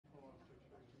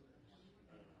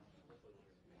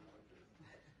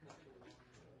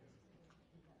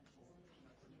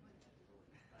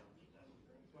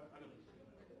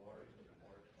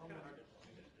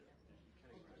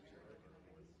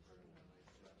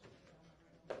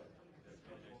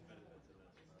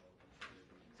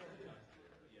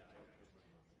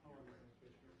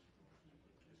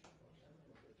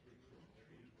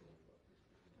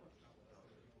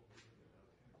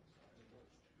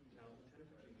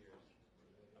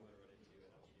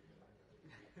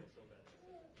Really?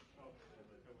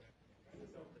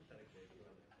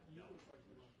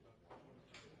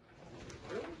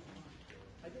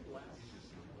 I did last.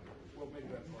 Well, maybe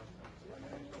that's last time.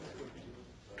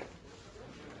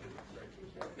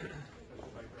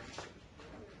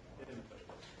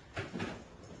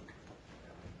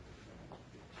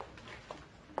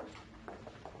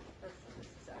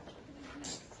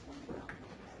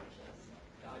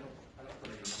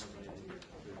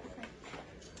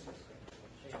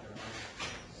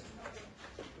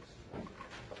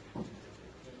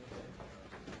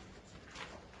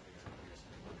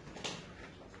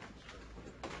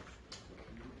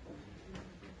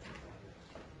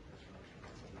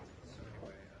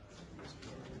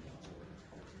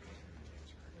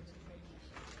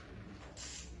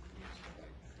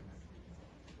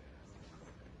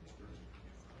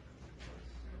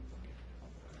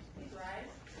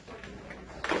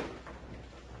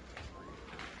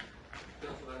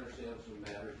 Some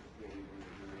matters before we move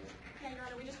to the Yeah, Your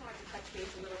Honor, we just wanted to touch base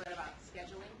a little bit about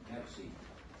scheduling. Have a seat.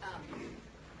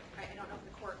 I don't know if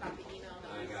the court got the email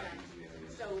that we got sent. the email,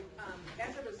 yes. So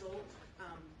as a result,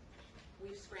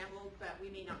 we've scrambled, but we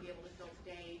may not be able to fill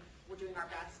today. We're doing our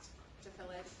best to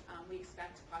fill it. We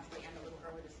expect to possibly end a little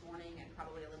early this morning and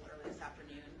probably a little early this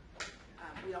afternoon.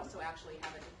 We also actually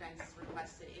have a defense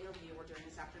requested interview we're doing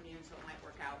this afternoon, so it might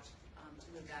work out to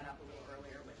move that up a little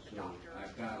earlier with the doctor.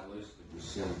 I've got a list that was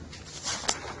sent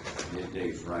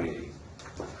midday Friday.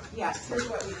 Yes, here's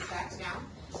what we expect now.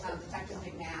 Detective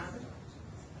McNabb,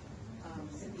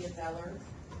 Cynthia Zeller,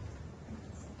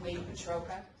 Wade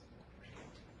Petroka,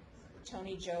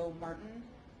 Tony Joe Martin,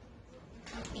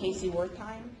 Casey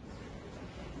Wertheim,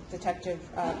 Detective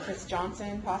Chris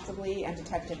Johnson possibly, and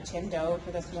Detective Tim Doe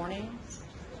for this morning.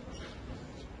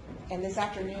 And this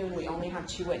afternoon, we only have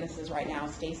 2 witnesses right now,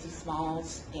 Stacy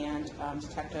Smalls and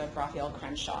Detective Raphael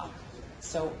Crenshaw.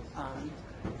 So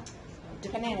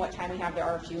depending on what time we have, there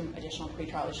are a few additional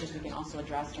pretrial issues we can also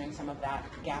address during some of that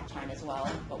gap time as well,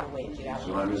 but we'll wait and do that.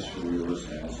 So on this from your list,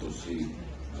 I also see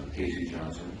Casey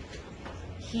Johnson.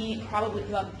 He probably,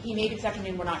 well, he may be this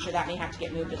afternoon, we're not sure. That may have to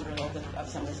get moved as a result of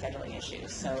some of the scheduling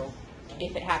issues. So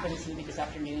if it happens, he'll be this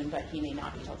afternoon, but he may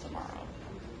not be till tomorrow.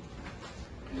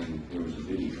 And there was a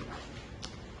video.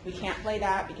 We can't play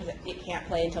that because it can't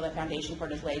play until the foundation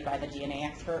court is laid by the DNA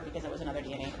expert because it was another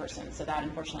DNA person. So that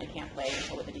unfortunately can't play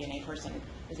until the DNA person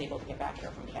is able to get back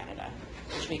here from Canada,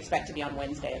 which we expect to be on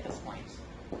Wednesday at this point.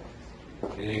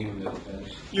 Anything from the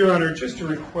defense? Your Honor, just a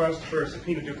request for a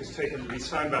subpoena ducus taken to be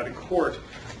signed by the court,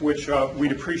 which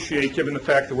we'd appreciate given the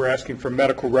fact that we're asking for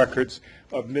medical records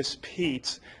of Miss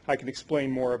Pietz. I can explain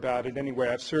more about it. Anyway,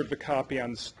 I've served the copy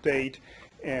on the state,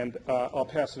 and I'll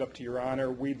pass it up to Your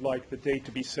Honor. We'd like the date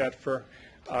to be set for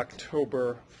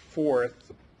October 4th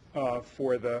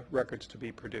for the records to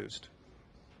be produced.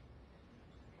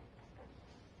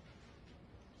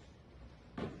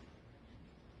 I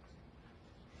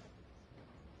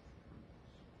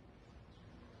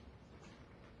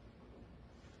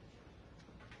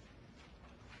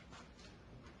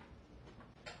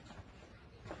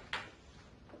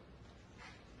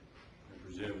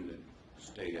presume that the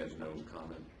state has no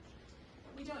comment.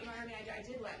 We don't, Your Honor. I mean, I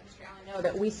did let Mr. Allen know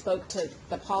that we spoke to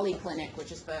the Poly Clinic,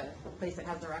 which is the place that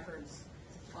has the records,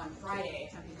 on Friday,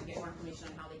 attempting to get more information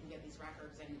on how they can get these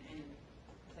records. And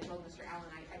as I told Mr. Allen,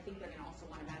 I think they're going to also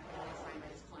want a medical release signed by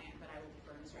his client, but I will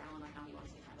defer to Mr. Allen on how he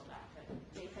wants to handle that. But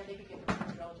they said they could get the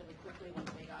records relatively quickly once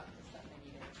they got the stuff they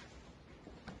needed.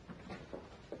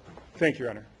 Thank you,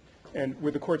 Your Honor. And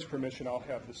with the court's permission, I'll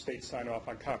have the state sign off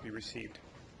on copy received.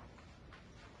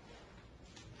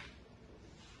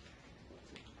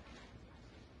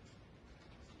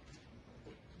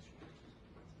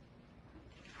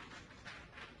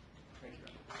 Thank you, Your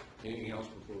Honor. Anything else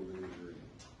before we adjourn?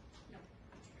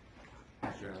 No.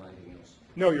 Is there anything else?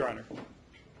 No, Your Honor.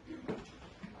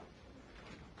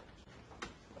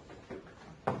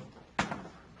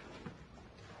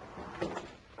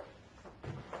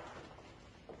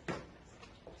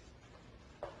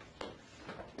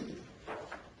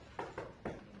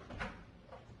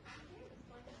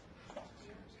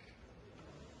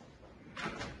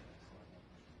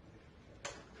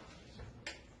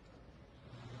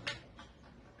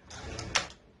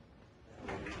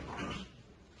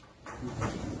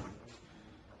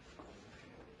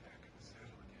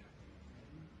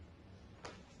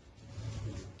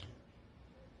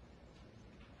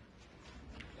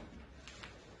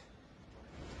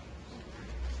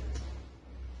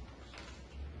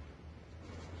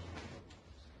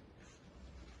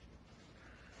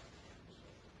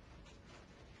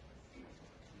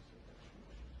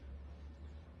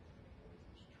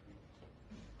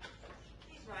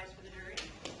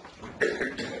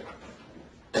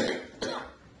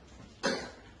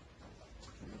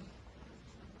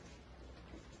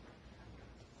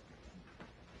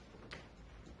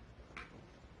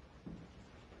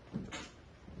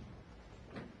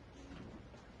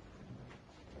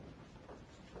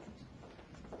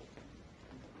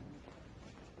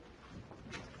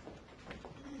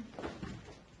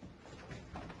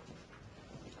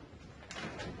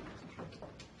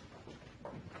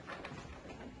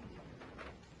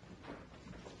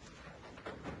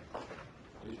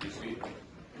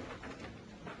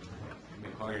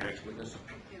 call your next witness.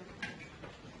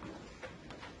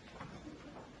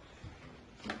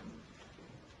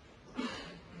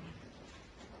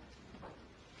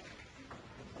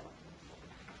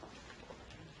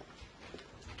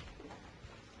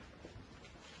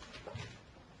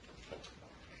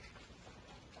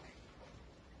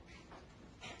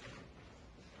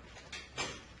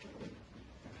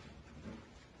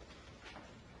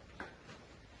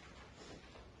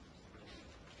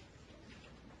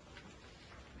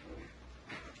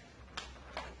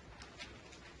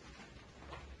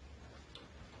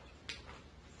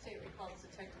 State recalls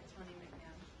Detective Tony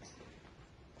McMahon.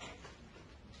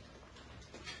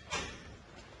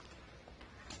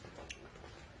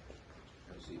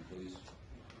 Have a seat, please.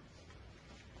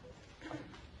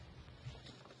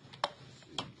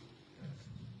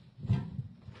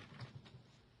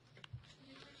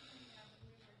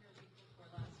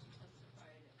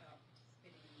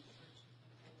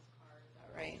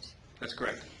 Right. That's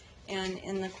correct. And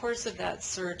in the course of that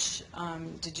search,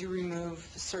 did you remove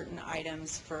certain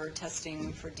items for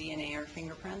testing for DNA or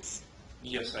fingerprints?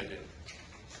 Yes, I did.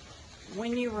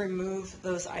 When you removed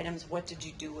those items, what did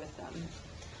you do with them?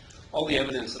 All the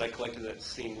evidence that I collected at the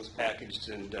scene was packaged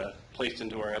and placed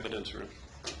into our evidence room.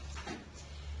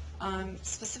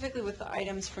 Specifically with the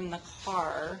items from the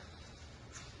car,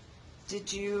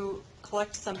 did you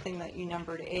collect something that you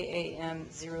numbered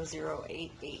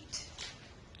AAM0088?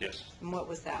 Yes. And what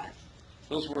was that?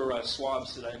 Those were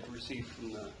swabs that I received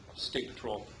from the State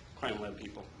Patrol crime lab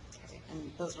people.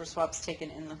 And those were swabs taken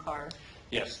in the car?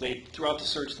 Yes, throughout the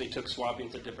search, they took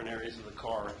swabbings at different areas of the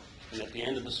car, and at the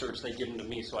end of the search, they give them to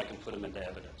me so I can put them into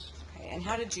evidence. Okay, and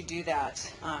how did you do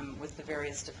that with the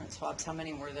various different swabs? How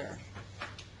many were there?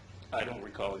 I don't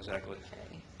recall exactly.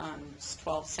 Okay, just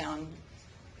 12 sound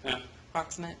Yeah,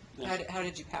 approximate? Yes. How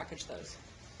did you package those?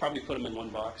 probably put them in one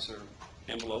box or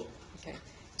envelope. Okay.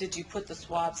 Did you put the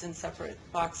swabs in separate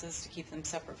boxes to keep them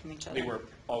separate from each other? They were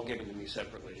all given to me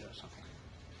separately, yes.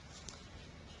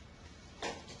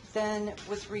 Then,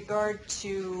 with regard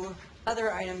to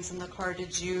other items in the car,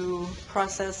 did you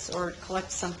process or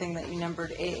collect something that you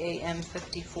numbered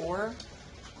AAM54?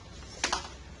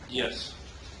 Yes.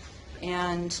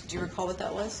 And do you recall what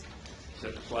that was? Is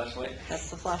that the flashlight?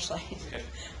 That's the flashlight.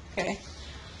 Okay.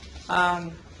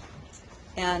 Okay.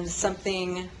 And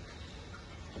something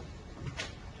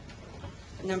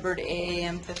numbered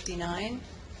AAM59?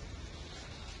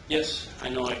 Yes, I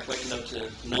know I collected up to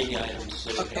 90 items.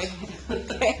 So Okay,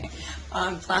 yes. okay.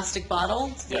 Plastic bottle,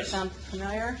 does that Yes. sound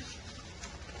familiar?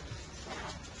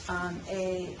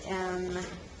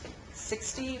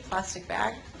 AM60, plastic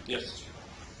bag. Yes,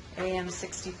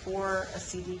 AM64, a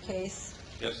CD case.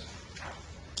 yes,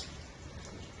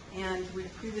 And we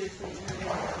previously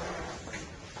interviewed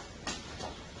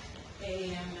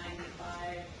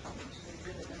AM95, which is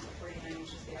exhibit number 49,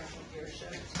 which is the actual gear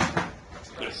shift.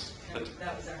 yes. And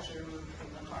that was actually removed from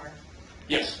the car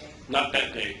Yes, not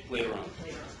that day, later on.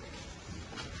 later on.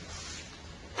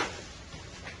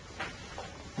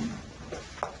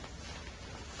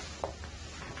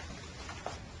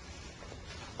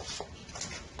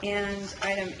 And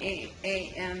item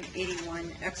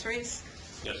AM81, x-rays.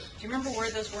 Yes. Do you remember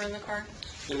where those were in the car?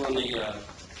 They were on the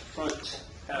front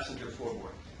passenger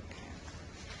floorboard.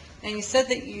 And you said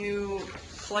that you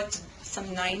collected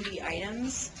some 90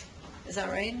 items, is that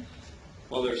right?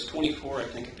 Well, there's 24, I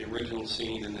think, at the original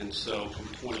scene, and then so from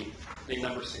 20, they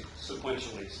number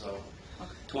sequentially, so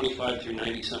 25 through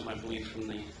 90 something, I believe, from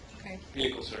the Okay.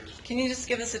 vehicle search. Can you just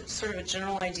give us a sort of a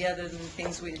general idea, other than the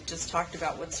things we just talked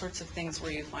about? What sorts of things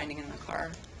were you finding in the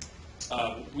car?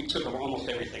 We took almost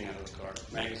everything out of the car,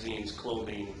 magazines,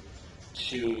 clothing,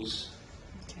 shoes,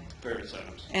 Okay. various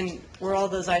items. And were all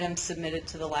those items submitted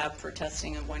to the lab for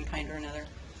testing of one kind or another?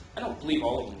 I don't believe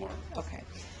all of them were. Okay.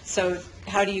 So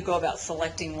how do you go about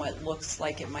selecting what looks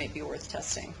like it might be worth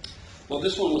testing? Well,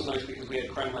 this one was nice because we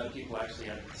had crime lab people actually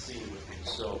at the scene with me,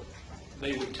 so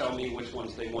they would tell me which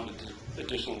ones they wanted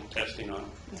additional testing on.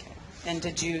 Okay. And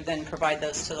did you then provide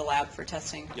those to the lab for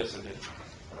testing? Yes, I did.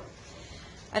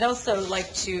 I'd also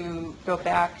like to go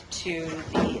back to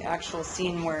the actual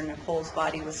scene where Nicole's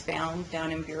body was found down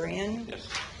in Burien.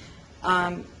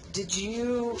 Yes. Did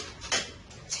you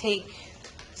take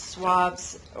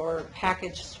swabs or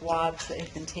package swabs that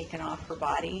had been taken off her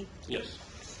body? Yes.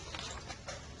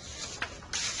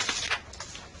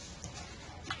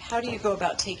 How do you go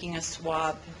about taking a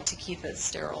swab to keep it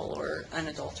sterile or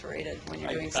unadulterated when you're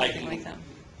doing something like that?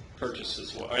 Purchase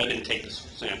this one. I didn't take this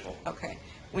sample. Okay.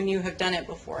 When you have done it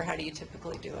before, how do you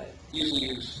typically do it? Usually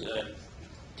use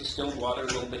distilled water a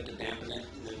little bit to dampen it,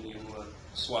 and then you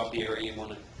swab the area you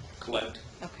want to collect,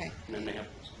 Okay, and then they have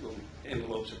little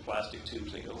envelopes or plastic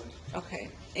tubes they go in. okay.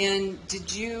 And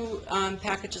did you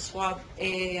package a swab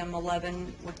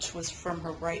AAM11, which was from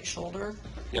her right shoulder,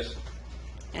 Yes,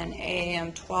 and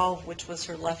AAM12, which was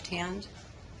her left hand,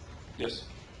 yes,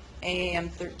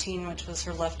 AAM13, which was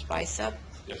her left bicep,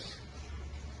 yes,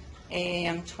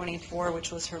 AAM24,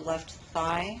 which was her left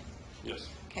thigh? yes.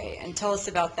 Okay, and tell us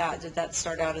about that. Did that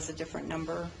start out as a different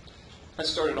number? I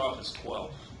started off as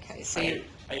 12. Okay, so you,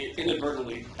 I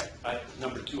inadvertently, I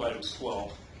numbered 2 items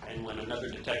 12, and when another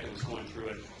detective was going through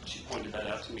it, she pointed that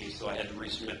out to me, so I had to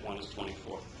resubmit one as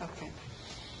 24. okay.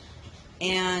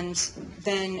 And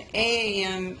then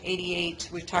AAM 88,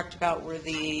 we've talked about were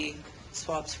the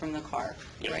swabs from the car,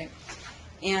 Yeah. right?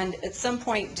 And at some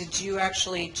point, did you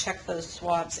actually check those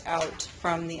swabs out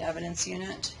from the evidence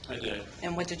unit? I did.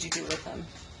 And what did you do with them?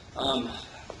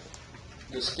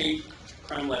 The state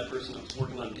crime lab person that was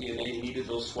working on DNA needed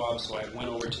those swabs, so I went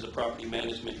over to the property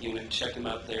management unit, checked them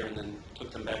out there, and then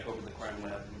took them back over to the crime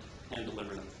lab and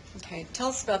hand-delivered them. Okay, tell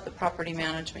us about the property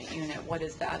management unit. What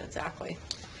is that exactly?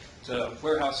 It's a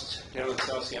warehouse down in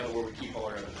South Seattle where we keep all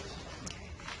our evidence.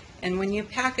 And when you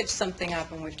package something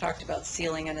up, and we've talked about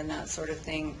sealing it and that sort of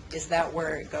thing, is that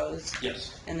where it goes?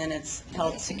 Yes, And then it's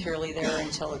held securely there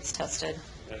until it's tested?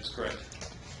 that's correct.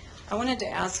 I wanted to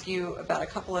ask you about a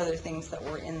couple other things that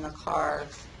were in the car.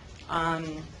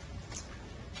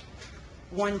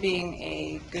 One being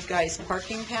a Good Guys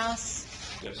parking pass.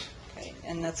 Yes. Okay,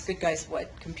 and that's Good Guys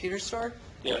what, computer store?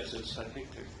 Yes, I think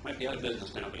they might be out of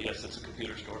business now, but yes, it's a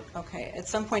computer store. Okay, at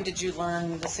some point, did you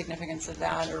learn the significance of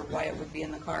that or why it would be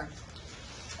in the car?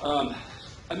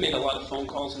 I made a lot of phone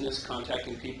calls in this,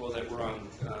 contacting people that were on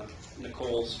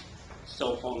Nicole's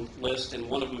cell phone list, and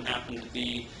one of them happened to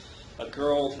be a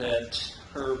girl that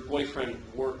her boyfriend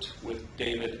worked with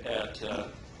David at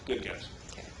Good Guys.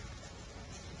 Okay.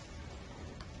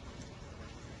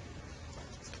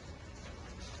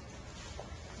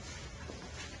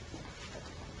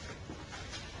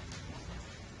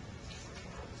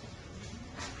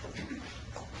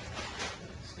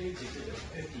 States Exhibit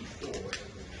 54.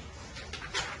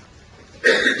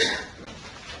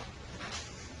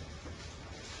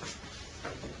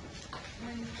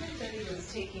 When Betty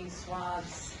was taking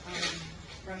swabs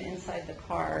from inside the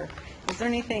car, was there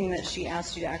anything that she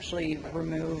asked you to actually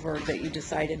remove or that you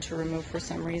decided to remove for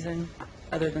some reason,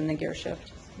 other than the gear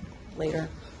shift later?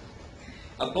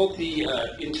 Both the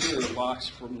interior locks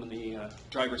from the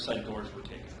driver's side doors were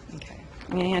taken. Okay.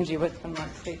 I'm going to hand you what's from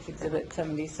States Exhibit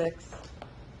 76.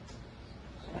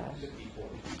 54.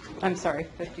 I'm sorry,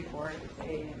 54. It's AM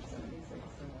 76.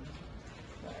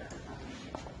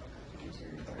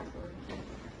 Interior door.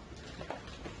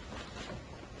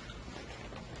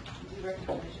 Do you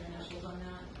recognize your initials on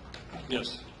that?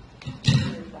 Yes, What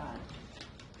does that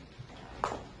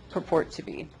purport to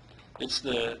be? it's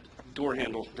the door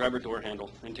handle, driver door handle,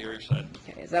 interior side.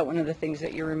 Okay, is that one of the things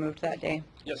that you removed that day?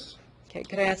 Yes, Okay,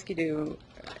 could I ask you to,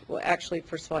 well, actually,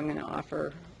 first of all, I'm going to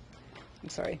offer, I'm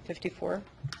sorry, 54?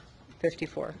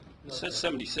 54. it says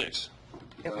 76.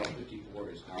 Okay, 54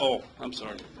 is not. Oh, I'm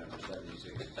sorry. Number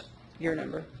 76. your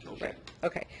number. Okay. Right,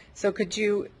 okay. So could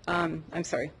you, I'm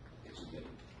sorry, It's a bit.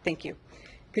 thank you.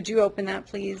 Could you open that,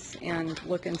 please, and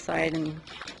look inside and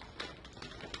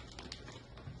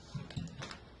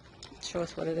show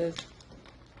us what it is?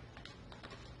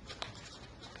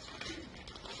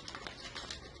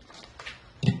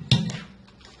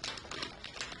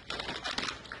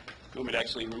 You want me to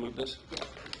actually remove this?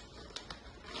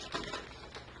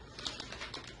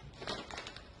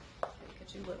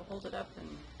 Could you hold it up and,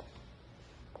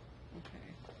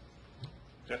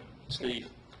 okay. Okay. It's the,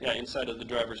 inside of the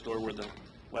driver's door where the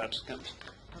latch comes.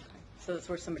 Okay, so that's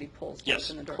where somebody pulls to Yes,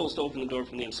 open the door? pulls to open the door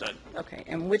from the inside. Okay,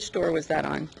 and which door was that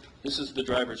on? This is the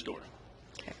driver's door.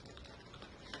 Okay.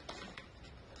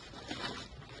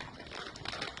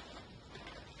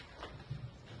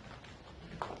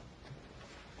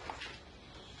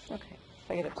 Okay,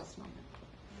 if I get it just a moment.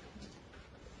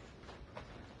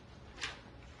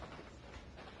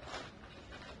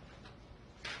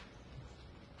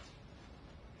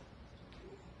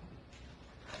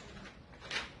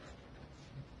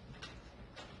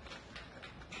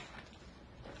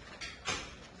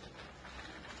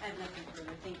 I have nothing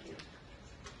further, thank you.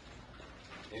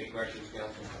 Any questions,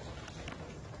 counsel?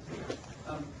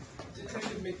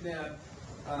 Detective McNabb,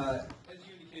 as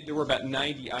you indicated, there were about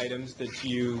 90 items that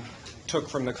you took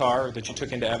from the car, or that you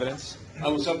took into evidence? I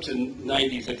was up to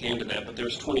 90s at the end of that, but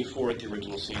there's 24 at the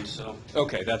original scene, so.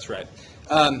 Okay, that's right.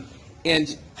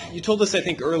 And you told us, I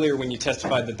think, earlier when you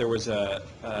testified that there was a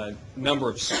number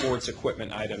of sports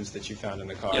equipment items that you found in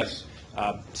the car. Yes.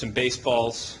 Some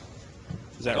baseballs,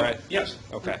 Is that right? Yes.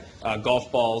 Okay.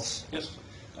 Golf balls. Yes.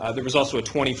 There was also a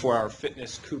 24-hour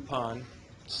fitness coupon.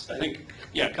 I think,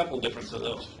 yeah, a couple of different of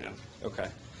those, yeah. Okay.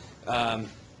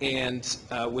 And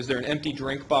was there an empty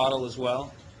drink bottle as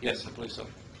well? Yes, I believe so.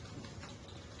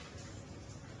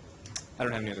 I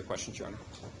don't have any other questions, Your Honor.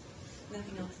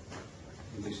 Nothing else.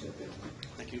 Please step in.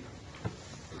 Thank you.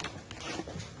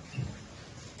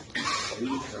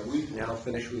 Are we now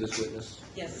finished with this witness?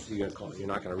 Yes. You're gonna call, you're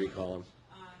not gonna recall him?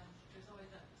 There's always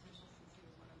that potential since he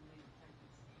was one of the leading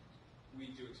detectives. We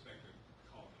do expect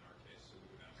a call in our case, so we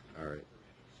would ask. All right.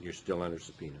 You're still under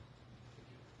subpoena.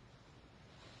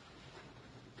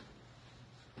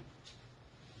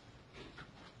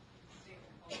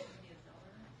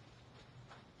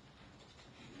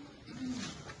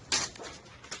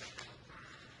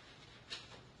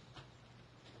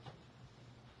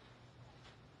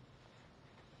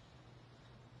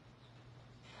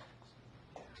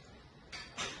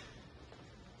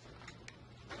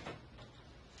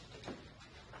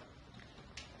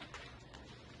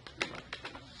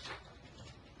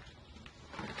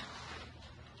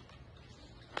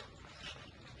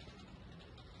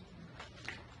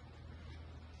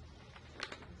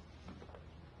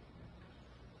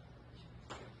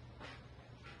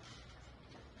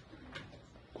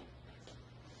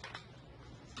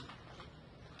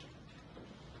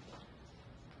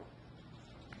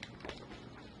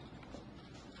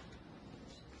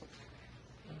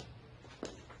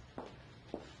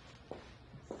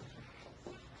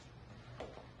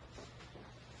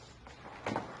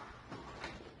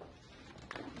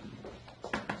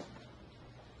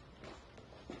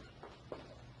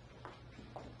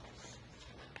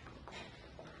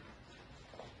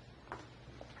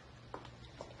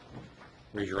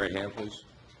 Raise your right hand, please.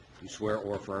 You swear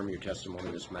or affirm your testimony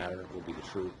in this matter will be the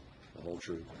truth, the whole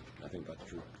truth, nothing but the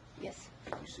truth. Yes.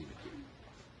 You see it.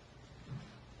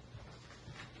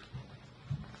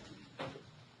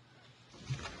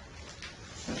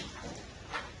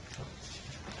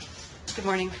 Good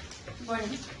morning. Good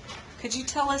morning. Could you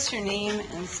tell us your name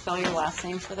and spell your last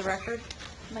name for the record?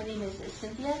 My name is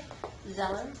Cynthia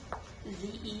Zeller,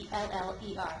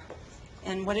 Zeller.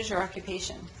 And what is your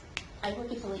occupation? I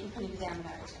work as a latent print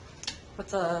examiner.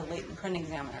 What's a latent print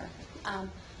examiner?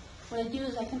 What I do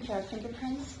is I compare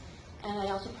fingerprints, and I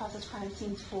also process crime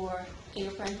scenes for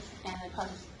fingerprints, and I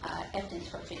process evidence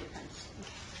for fingerprints.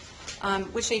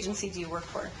 Which agency do you work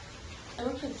for? I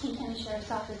work for the King County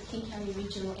Sheriff's Office, King County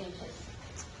Regional APHIS.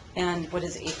 And what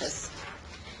is APHIS?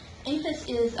 APHIS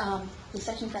is the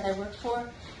section that I work for,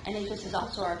 and APHIS is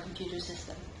also our computer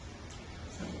system.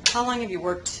 How long have you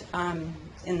worked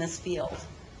in this field?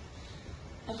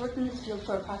 I've worked in this field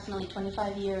for approximately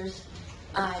 25 years.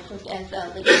 I've worked as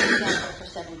a latent print examiner for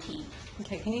 17.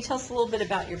 Okay, can you tell us a little bit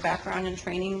about your background and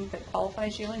training that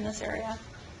qualifies you in this area?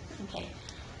 Okay.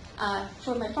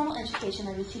 For my formal education,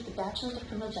 I received a Bachelor's of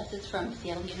Criminal Justice from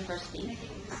Seattle University.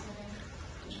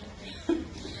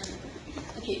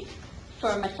 Okay.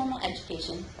 For my formal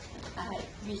education, I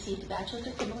received a Bachelor's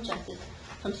of Criminal Justice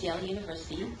from Seattle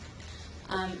University.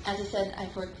 As I said,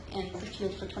 I've worked in the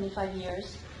field for 25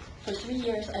 years. For 3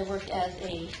 years, I worked as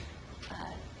a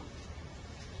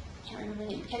can't remember the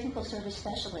name, technical service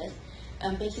specialist.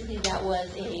 Basically, that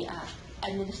was a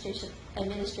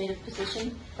administrative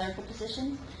position, clerical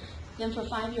position. Then for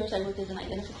 5 years, I worked as an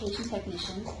identification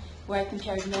technician, where I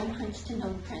compared known prints to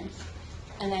known prints.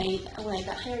 And when I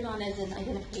got hired on as an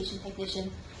identification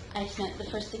technician, I spent the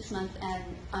first 6 months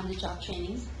on the job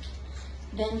training.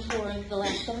 Then for the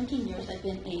last 17 years, I've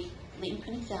been a latent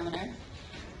print examiner.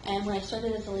 And when I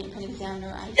started as a latent print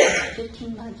examiner, I spent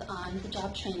 15 months on the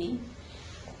job training.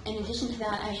 In addition to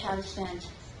that, I have spent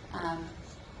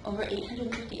over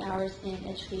 850 hours in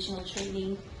educational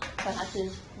training,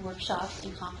 classes, workshops,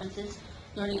 and conferences,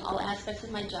 learning all aspects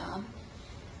of my job.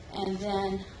 And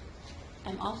then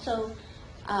I'm also,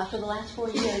 for the last 4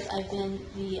 years, I've been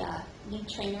the lead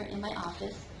trainer in my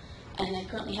office, and I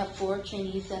currently have 4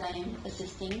 trainees that I am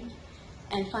assisting.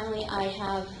 And finally, I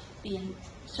have been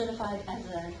certified as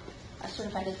a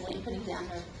latent print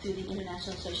examiner through the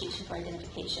International Association for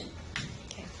Identification.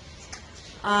 Okay.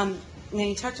 Now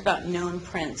you talked about known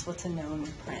prints. What's a known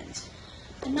print?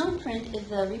 A known print is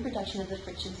the reproduction of the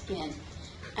friction skin.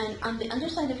 And on the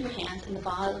underside of your hands and the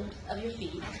bottom of your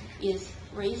feet is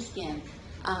raised skin.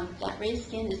 That raised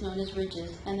skin is known as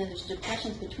ridges, and then there's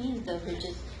depressions between the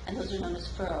ridges, and those are known as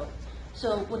furrow.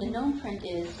 So what a known print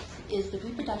is the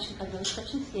reproduction of those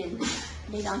friction skin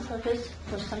made on purpose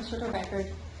for some sort of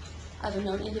record of a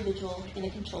known individual in a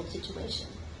controlled situation.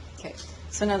 Okay.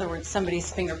 So in other words,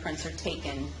 somebody's fingerprints are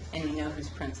taken, and you know whose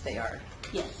prints they are.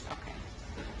 Yes. Okay.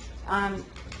 Can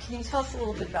you tell us a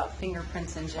little bit about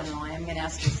fingerprints in general? I am going to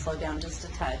ask you to slow down just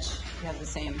a touch. You have the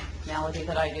same malady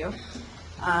that I do.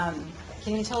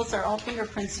 Can you tell us, are all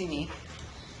fingerprints unique?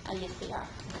 Yes, they are.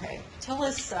 Okay. Tell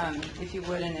us, if you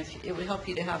would, and if it would help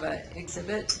you to have an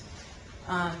exhibit.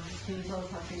 Can you tell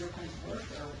us how fingerprints work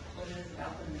or what it is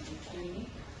about them that makes you unique?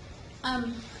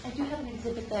 I do have an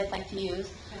exhibit that I'd like to use.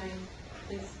 Can I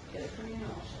please get it from you? And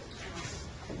I'll show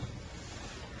it.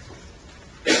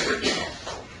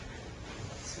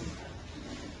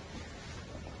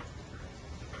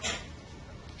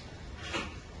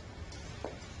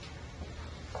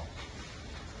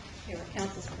 Okay, with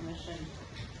council's permission.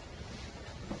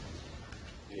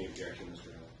 Any objection,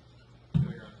 Mr.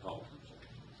 Hill? Oh,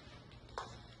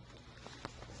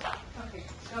 Okay,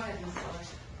 go ahead, Ms.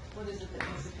 Ellis. What is it that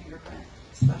makes a fingerprint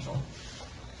special?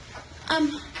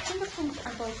 Fingerprints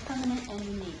are both permanent and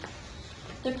unique.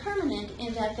 They're permanent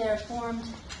in that they're formed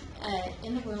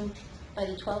in the womb by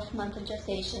the 12th month of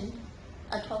gestation,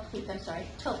 12th week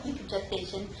of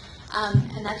gestation,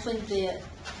 and that's when the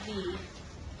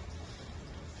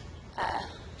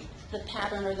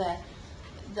pattern or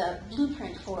the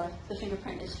blueprint for the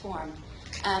fingerprint is formed.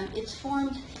 It's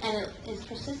formed and it is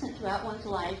persistent throughout one's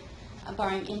life,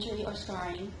 barring injury or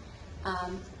scarring,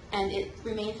 and it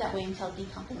remains that way until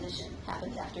decomposition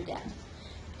happens after death.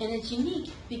 And it's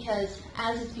unique because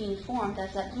as it's being formed,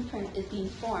 as that blueprint is being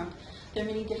formed, there are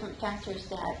many different factors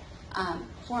that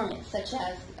form it, such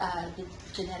as the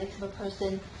genetics of a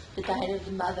person, the diet of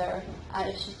the mother,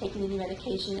 if she's taking any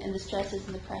medication, and the stresses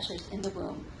and the pressures in the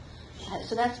womb.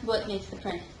 So that's what makes the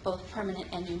print both permanent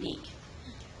and unique.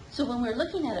 So when we're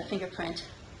looking at a fingerprint,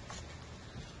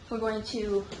 we're going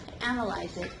to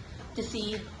analyze it to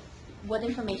see what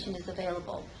information is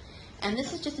available. And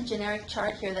this is just a generic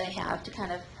chart here that I have to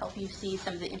kind of help you see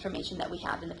some of the information that we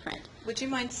have in the print. Would you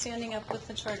mind standing up with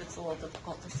the chart? It's a little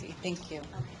difficult to see. Thank you.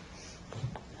 Okay.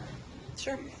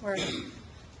 Sure.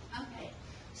 Okay.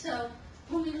 So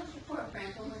when we look for a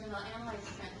print, when we're going to analyze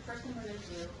the print, the first thing we're going to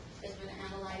do is we're going to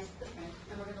analyze the print,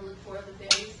 and we're going to look for the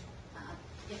various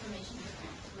information in the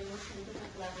print. We look for the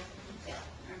different levels of detail.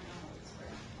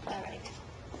 All right.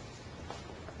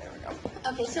 There we go.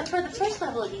 Okay, so for the first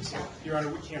level of detail, Your Honor,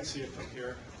 we can't see it from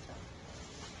here.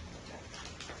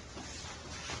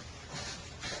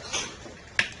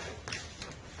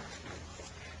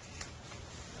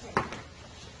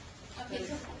 okay,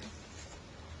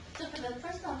 so for the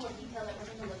first level of detail that we're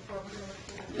going to look for, we're going to look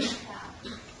for the ridge path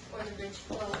or the ridge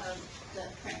flow of the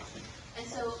print. And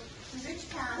so the ridge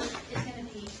path is going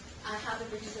to be how the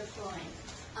ridges are flowing.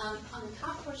 On the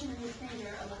top portion of your finger,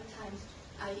 a lot of times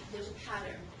there's a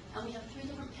pattern. And we have three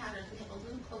different patterns. We have a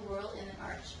loop, a whorl, and an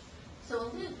arch. So a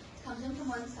loop comes in from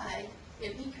one side,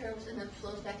 it recurves, and then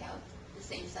flows back out the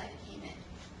same side it came in.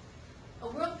 A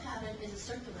whorl pattern is a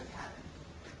circular pattern.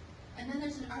 And then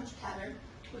there's an arch pattern,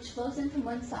 which flows in from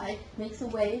one side, makes a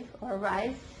wave or a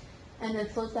rise, and then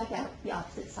flows back out the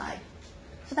opposite side.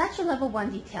 So that's your level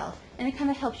 1 detail, and it kind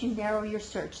of helps you narrow your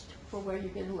search for where you're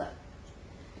going to look.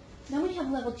 Then we have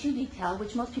level 2 detail,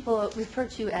 which most people refer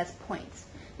to as points.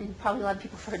 And probably a lot of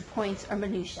people have heard points or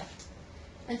minutiae.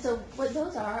 And so what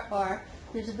those are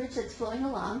there's a ridge that's flowing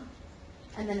along,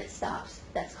 and then it stops.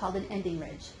 That's called an ending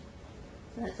ridge.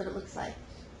 And that's what it looks like.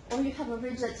 Or you have a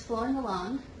ridge that's flowing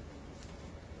along,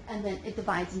 and then it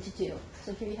divides into two.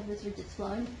 So here you have this ridge that's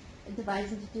flowing, it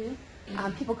divides into two.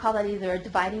 People call that either a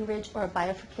dividing ridge or a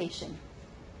bifurcation.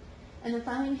 And then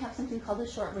finally we have something called a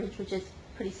short ridge, which is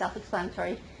pretty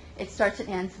self-explanatory. It starts and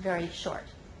ends very short.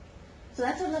 So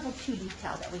that's our level 2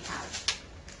 detail that we have.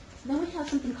 Then we have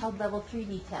something called level 3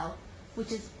 detail,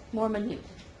 which is more minute,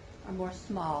 or more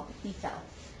small detail.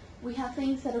 We have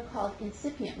things that are called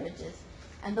incipient ridges,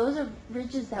 and those are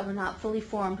ridges that were not fully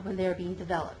formed when they were being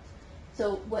developed.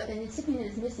 So what an incipient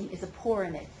is missing is a pore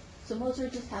in it. So most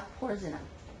ridges have pores in them.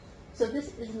 So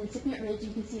this is an incipient ridge.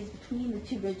 You can see it's between the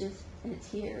two ridges, and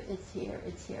it's here, it's here,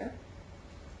 it's here.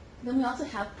 Then we also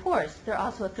have pores. They're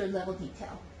also a third level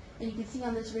detail. And you can see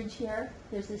on this ridge here,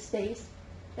 there's this space.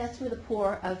 That's where the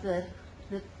pore of the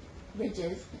ridge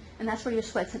is, and that's where your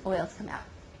sweats and oils come out.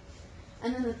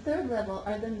 And then the third level,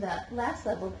 or then the last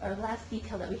level, or last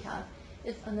detail that we have,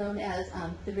 is known as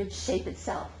the ridge shape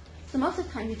itself. So most of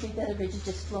the time you think that a ridge is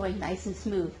just flowing nice and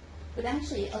smooth, but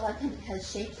actually a lot of times it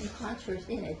has shapes and contours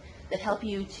in it that help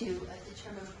you to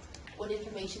determine what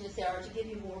information is there or to give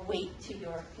you more weight to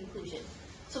your conclusion.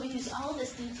 So we use all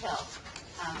this detail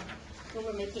when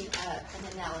we're making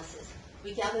an analysis.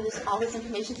 We gather all this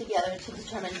information together to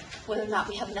determine whether or not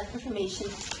we have enough information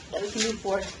that we can move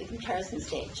forward to the comparison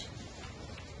stage.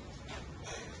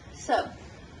 So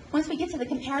once we get to the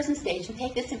comparison stage, we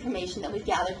take this information that we've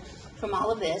gathered from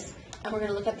all of this, and we're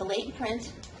going to look at the latent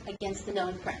print against the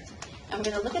known print. And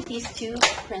we're going to look at these two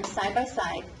prints side by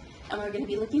side, and we're going to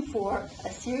be looking for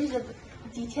a series of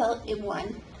detail in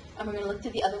one, and we're going to look to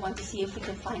the other one to see if we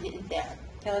can find it in there.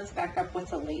 Okay, let's back up.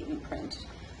 What's a latent print?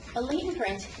 A latent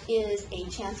print is a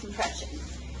chance impression.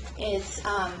 It's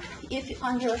if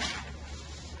on your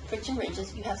friction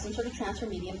ridges you have some sort of transfer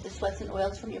medium, the sweats and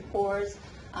oils from your pores.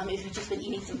 If you've just been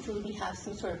eating some food and you have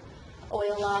some sort of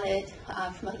oil on it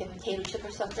from like a potato chip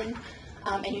or something,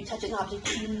 and you touch an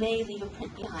object, you may leave a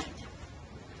print behind.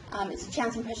 It's a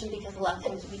chance impression because a lot of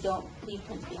times we don't leave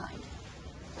prints behind.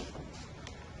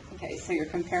 Okay, so you're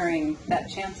comparing that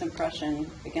chance impression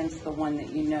against the one that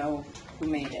you know who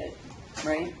made it,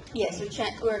 right? Yes,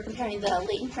 we're comparing the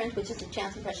latent print, which is a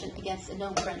chance impression, against a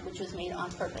known print, which was made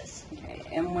on purpose. Okay,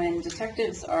 and when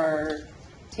detectives are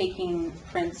taking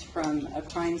prints from a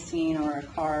crime scene or a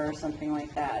car or something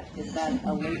like that, is that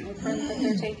a latent print that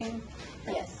they're taking?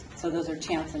 Yes, So those are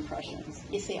chance impressions,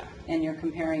 yes they are. and you're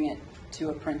comparing it to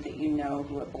a print that you know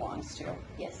who it belongs to?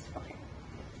 Yes. Okay.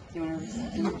 Do you want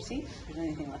to receipt? Is there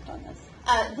anything left on this?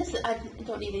 I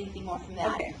don't need anything more from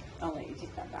that. Okay, I'll let you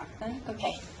take that back then.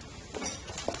 Okay.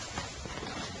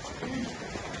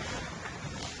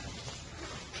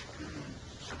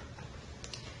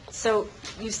 So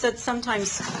you said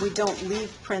sometimes we don't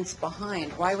leave prints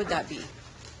behind. Why would that be?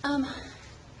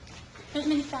 There's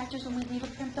many factors when we leave a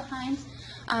print behind.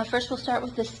 First, we'll start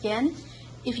with the skin.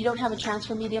 If you don't have a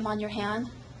transfer medium on your hand,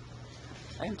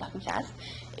 sorry, I'm talking fast.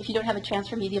 If you don't have a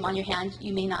transfer medium on your hand,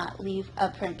 you may not leave a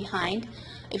print behind.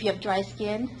 If you have dry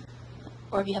skin,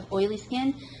 or if you have oily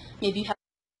skin, maybe you have.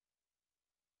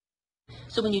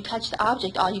 So when you touch the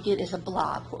object, all you get is a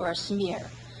blob or a smear.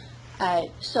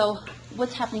 So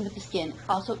what's happening with the skin?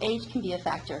 Also, age can be a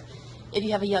factor. If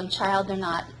you have a young child, they're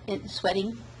not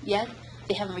sweating yet.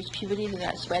 They haven't reached puberty, they're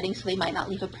not sweating, so they might not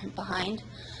leave a print behind.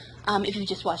 If you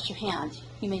just washed your hands,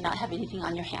 you may not have anything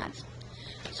on your hands.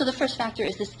 So the first factor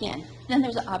is the skin. Then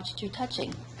there's the object you're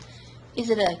touching. Is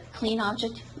it a clean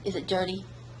object? Is it dirty?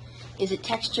 Is it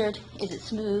textured? Is it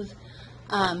smooth?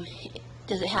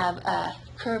 Does it have a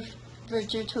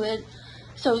curvature to it?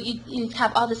 So you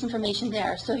have all this information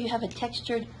there. So if you have a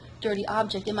textured, dirty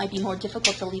object, it might be more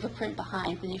difficult to leave a print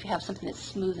behind than if you have something that's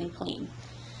smooth and clean.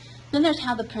 Then there's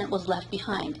how the print was left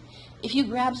behind. If you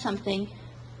grab something,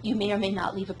 you may or may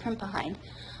not leave a print behind.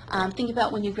 Think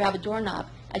about when you grab a doorknob.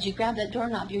 As you grab that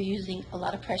doorknob, you're using a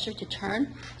lot of pressure to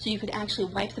turn, so you could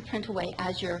actually wipe the print away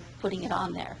as you're putting it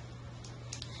on there.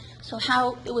 So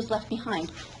how it was left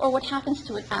behind, or what happens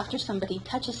to it after somebody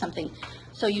touches something.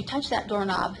 So you touch that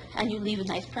doorknob and you leave a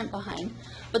nice print behind,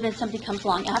 but then somebody comes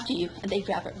along after you and they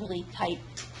grab it really tight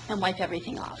and wipe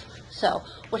everything off. So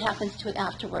what happens to it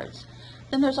afterwards?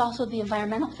 Then there's also the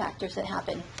environmental factors that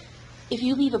happen. If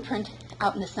you leave a print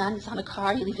out in the sun, it's on a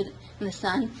car, you leave it in the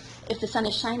sun, if the sun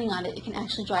is shining on it, it can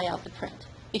actually dry out the print,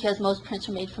 because most prints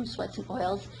are made from sweats and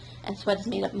oils, and sweat is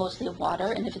made up mostly of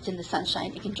water, and if it's in the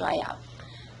sunshine, it can dry out.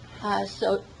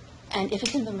 And if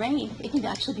it's in the rain, it can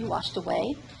actually be washed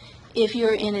away. If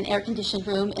you're in an air-conditioned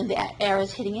room and the air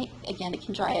is hitting it, again, it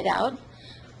can dry it out.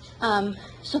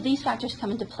 So these factors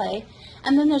come into play.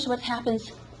 And then there's what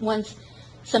happens once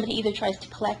somebody either tries to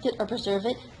collect it or preserve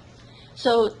it.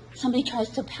 So somebody tries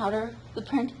to powder the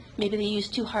print. Maybe they use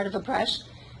too hard of a brush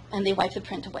and they wipe the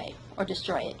print away or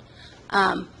destroy it.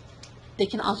 They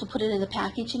can also put it in the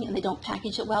packaging and they don't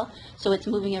package it well, so it's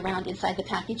moving around inside the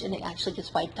package and it actually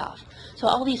gets wiped off. So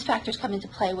all these factors come into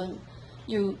play when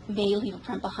you may leave a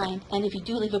print behind, and if you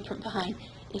do leave a print behind,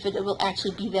 if it will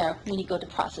actually be there when you go to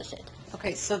process it.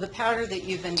 Okay, so the powder that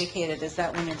you've indicated, is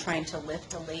that when you're trying to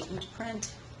lift a latent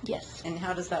print? Yes. And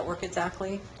how does that work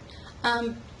exactly?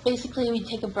 Basically, we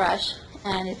take a brush,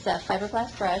 and it's a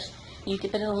fiberglass brush. You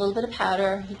dip it in a little bit of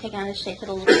powder. You take it out and shake it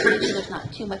a little bit, make sure there's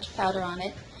not too much powder on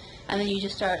it. And then you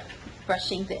just start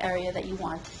brushing the area that you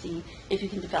want to see if you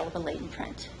can develop a latent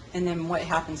print. And then what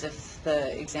happens if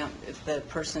the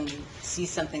person sees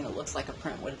something that looks like a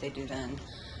print? What do they do then?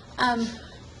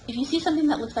 If you see something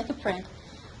that looks like a print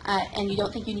and you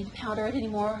don't think you need to powder it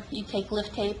anymore, you take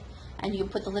lift tape and you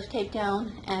put the lift tape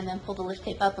down and then pull the lift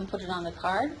tape up and put it on the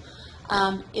card.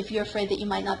 If you're afraid that you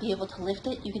might not be able to lift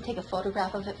it, you can take a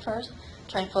photograph of it first,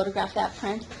 try and photograph that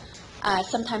print.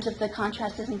 Sometimes if the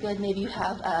contrast isn't good, maybe you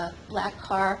have a black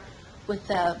car with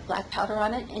black powder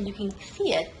on it and you can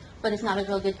see it, but it's not a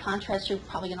real good contrast. You're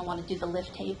probably going to want to do the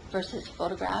lift tape versus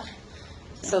photograph.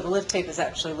 So the lift tape is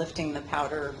actually lifting the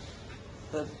powder,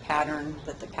 the pattern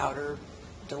that the powder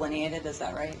delineated, is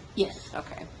that right? Yes.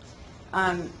 Okay.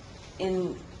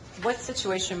 In what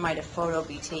situation might a photo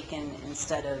be taken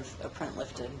instead of a print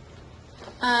lifted?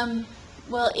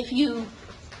 Well, if you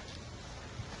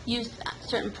used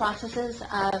certain processes.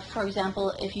 For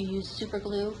example, if you use super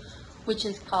glue, which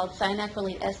is called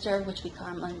cyanacrylate ester, which we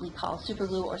commonly call super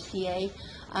glue or CA,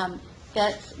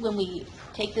 that's when we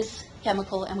take this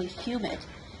chemical and we fume it,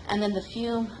 and then the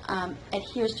fume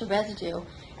adheres to residue,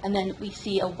 and then we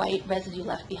see a white residue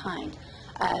left behind.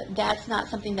 That's not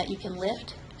something that you can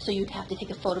lift, so you'd have to take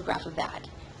a photograph of that.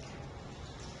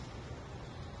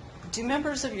 Do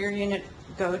members of your unit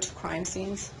go to crime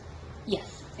scenes?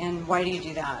 Yes. And why do you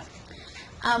do that?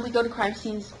 We go to crime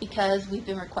scenes because we've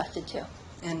been requested to.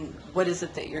 And what is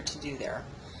it that you're to do there?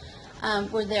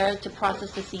 We're there to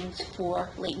process the scenes for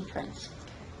latent prints.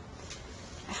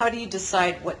 How do you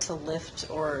decide what to lift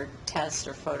or test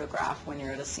or photograph when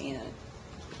you're at a scene?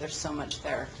 There's so much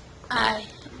there.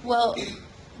 Well,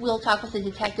 we'll talk with the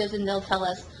detectives and they'll tell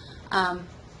us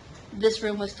this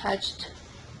room was touched,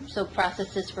 so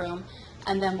process this room,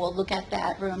 and then we'll look at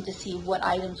that room to see what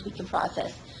items we can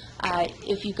process.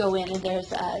 If you go in and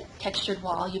there's a textured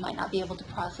wall, you might not be able to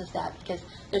process that because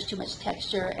there's too much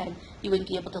texture and you wouldn't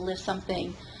be able to lift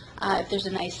something. If there's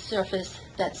a nice surface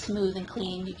that's smooth and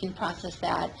clean, you can process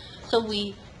that. So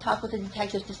we talk with the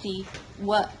detectives to see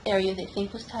what area they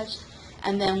think was touched,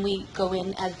 and then we go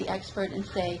in as the expert and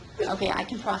say, okay, I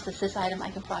can process this item, I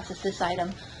can process this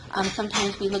item.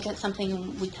 Sometimes we look at something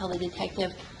and we tell the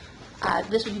detective,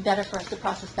 this would be better for us to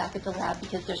process back at the lab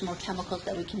because there's more chemicals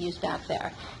that we can use back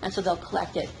there. And so they'll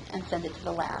collect it and send it to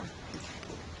the lab.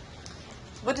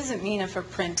 What does it mean if a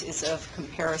print is of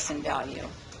comparison value?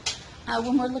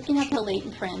 When we're looking at the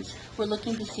latent prints, we're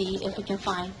looking to see if we can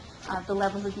find the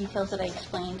levels of details that I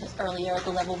explained earlier,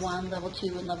 the level 1, level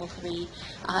 2, and level 3.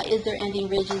 Is there ending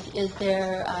ridges? Is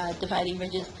there dividing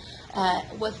ridges?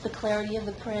 What's the clarity of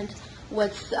the print?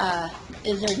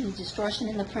 Is there any distortion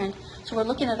in the print? So we're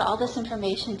looking at all this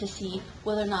information to see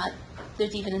whether or not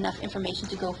there's even enough information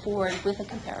to go forward with a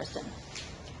comparison.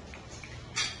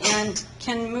 And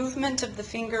can movement of the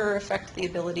finger affect the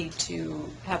ability to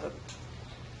have a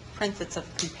print that's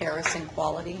of comparison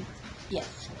quality?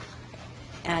 Yes.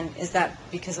 And is that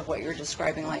because of what you're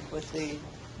describing, like with the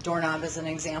doorknob as an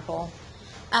example?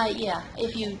 Yeah,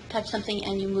 if you touch something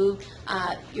and you move,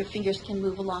 your fingers can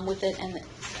move along with it and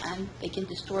they can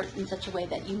distort in such a way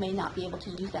that you may not be able to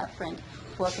use that print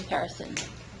for comparison.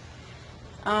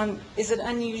 Is it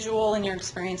unusual in your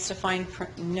experience to find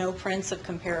no prints of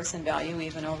comparison value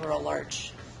even over a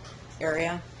large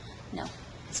area? No,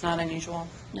 It's not unusual?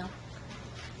 no.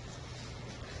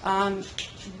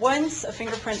 Once a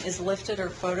fingerprint is lifted or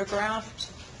photographed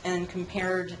and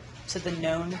compared to the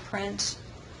known print,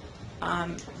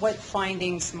 what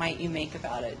findings might you make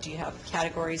about it? Do you have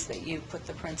categories that you put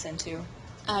the prints into?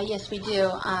 Yes, we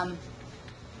do.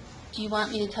 Do you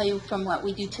want me to tell you from what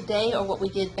we do today or what we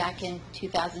did back in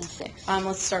 2006?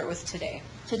 Let's start with today.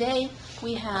 Today,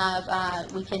 we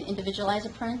can individualize a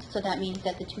print, so that means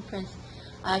that the two prints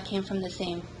came from the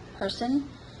same person.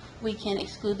 We can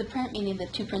exclude the print, meaning the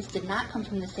two prints did not come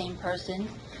from the same person.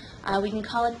 We can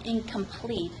call it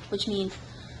incomplete, which means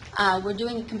we're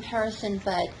doing a comparison,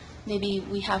 but maybe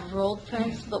we have rolled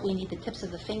prints, but we need the tips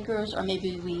of the fingers, or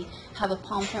maybe we have a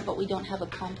palm print, but we don't have a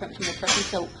palm print from the person.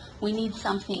 So we need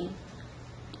something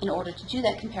in order to do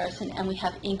that comparison, and we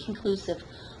have inconclusive,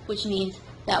 which means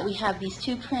that we have these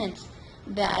two prints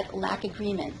that lack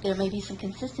agreement. There may be some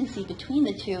consistency between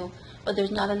the two, but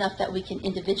there's not enough that we can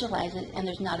individualize it, and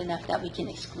there's not enough that we can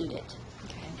exclude it.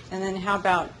 Okay. And then how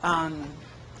about an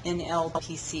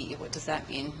LPC? What does that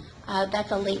mean?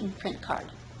 That's a latent print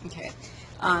card. Okay.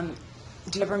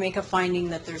 Do you ever make a finding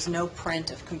that there's no print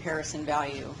of comparison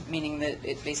value, meaning that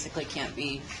it basically can't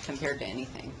be compared to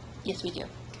anything? Yes, we do.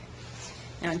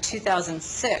 Now, in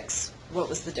 2006, what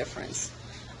was the difference?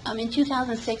 In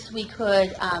 2006, we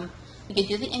could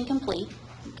do the incomplete.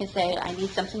 We could say, I need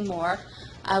something more.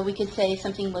 We could say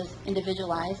something was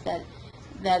individualized, that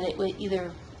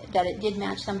it did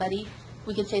match somebody.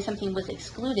 We could say something was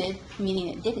excluded, meaning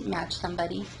it didn't match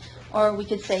somebody. Or we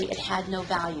could say it had no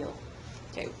value.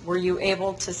 Okay. Were you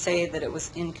able to say that it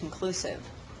was inconclusive?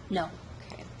 No.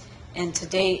 Okay. And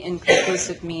today,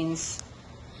 inconclusive means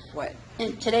what?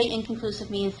 And today, inconclusive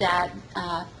means that,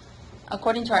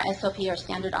 according to our SOP, our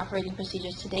standard operating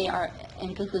procedures, today our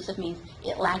inconclusive means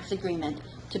it lacks agreement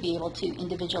to be able to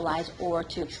individualize or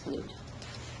to exclude.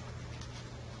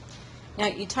 Now,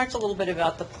 you talked a little bit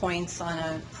about the points on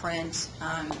a print.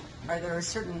 Are there a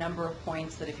certain number of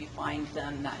points that if you find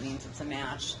them, that means it's a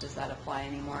match? Does that apply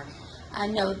anymore?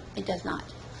 No, it does not.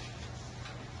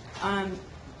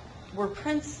 Were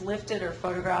prints lifted or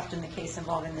photographed in the case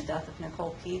involving the death of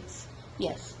Nicole Pietz?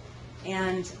 Yes.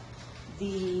 And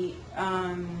the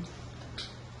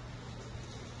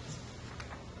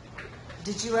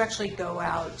Did you actually go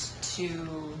out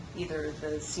to either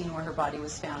the scene where her body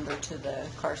was found or to the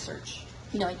car search?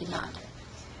 No, I did not.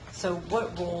 So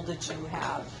what role did you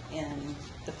have in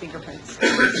the fingerprints?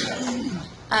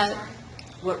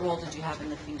 What role did you have in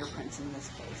the fingerprints in this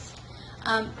case?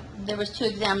 There was 2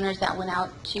 examiners that went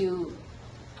out to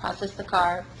process the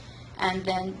car, and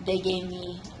then they gave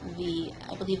me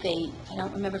I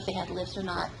don't remember if they had lifts or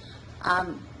not,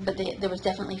 but there was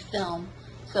definitely film.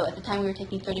 So at the time we were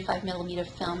taking 35 millimeter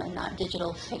film and not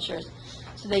digital pictures.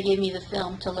 So they gave me the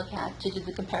film to look at to do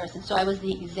the comparison. So I was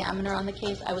the examiner on the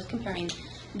case. I was comparing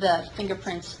the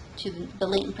fingerprints to the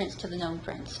latent prints to the known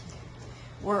prints.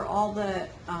 Were all the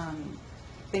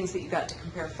things that you got to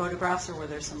compare photographs, or were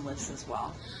there some lifts as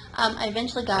well? I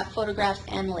eventually got photographs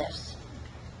and lifts.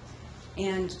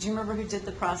 And do you remember who did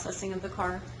the processing of the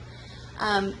car?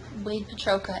 Wade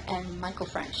Petroka and Michael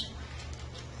French.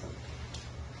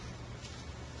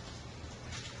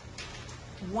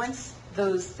 Once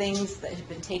those things that had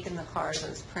been taken in the car,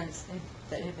 those prints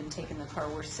that had been taken in the car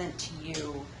were sent to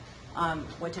you,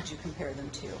 what did you compare them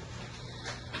to?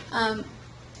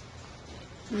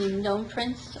 Known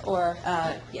prints or?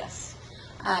 Yes.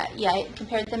 Yeah, I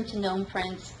compared them to known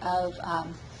prints of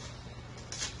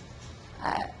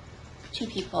 2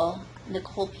 people,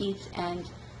 Nicole Pietz and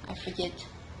I forget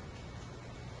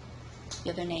the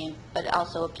other name, but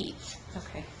also a Pietz.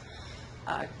 Okay.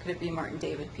 Could it be Martin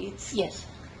David Pietz? Yes,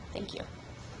 thank you.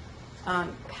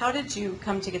 How did you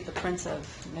come to get the prints of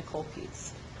Nicole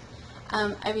Pietz?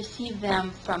 I received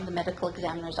them from the medical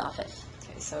examiner's office.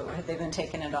 Okay, so had they been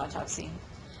taken at autopsy?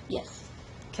 Yes.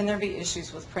 Can there be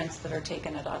issues with prints that are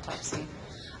taken at autopsy?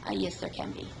 Yes, there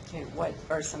can be. Okay, what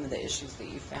are some of the issues that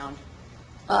you found?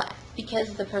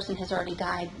 Because the person has already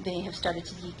died, they have started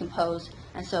to decompose,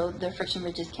 and so their friction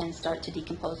ridges can start to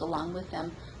decompose along with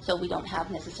them, so we don't have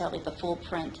necessarily the full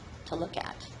print to look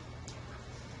at.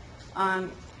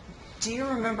 Do you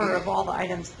remember of all the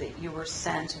items that you were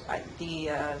sent,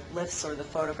 the lifts or the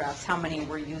photographs, how many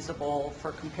were usable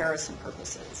for comparison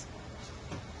purposes?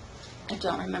 I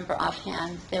don't remember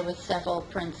offhand. There were several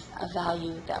prints of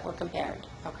value that were compared.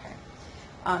 Okay.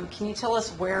 Can you tell us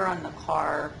where on the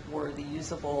car were the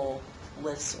usable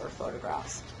lifts or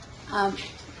photographs? Can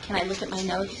I look at my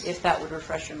notes? If that would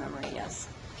refresh your memory, yes.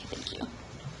 Okay, thank you.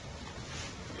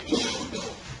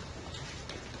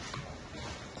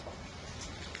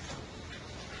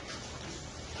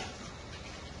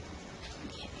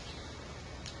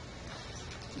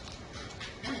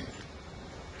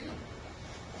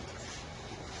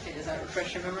 Okay, does that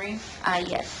refresh your memory?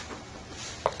 Yes.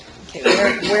 Okay,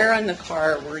 where on the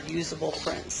car were usable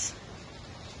prints?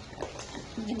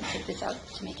 I'm going to take this out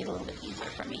to make it a little bit easier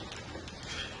for me.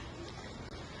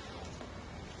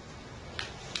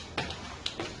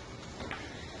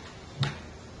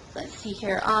 Let's see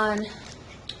here.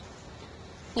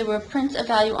 There were prints of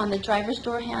value on the driver's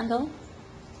door handle.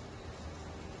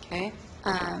 Okay.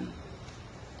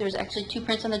 There's actually 2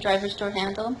 prints on the driver's door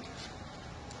handle.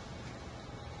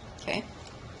 Okay.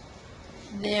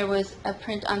 There was a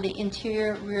print on the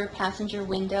interior rear passenger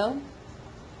window.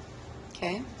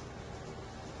 Okay.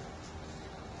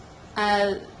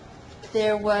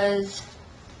 There was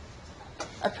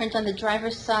a print on the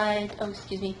driver's side, the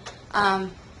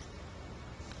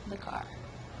car.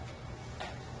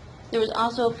 There was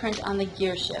also a print on the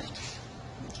gear shift.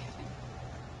 Okay.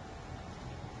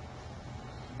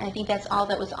 And I think that's all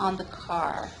that was on the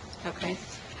car. Okay.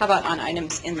 How about on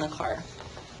items in the car?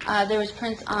 There was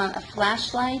prints on a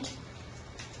flashlight,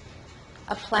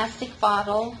 a plastic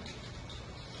bottle,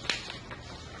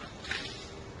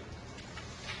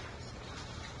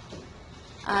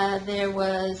 there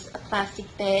was a plastic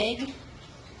bag,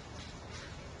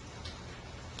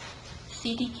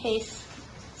 CD case,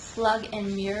 slug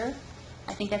and mirror.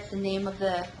 I think that's the name of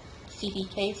the CD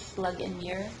case, slug and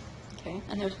mirror. Okay.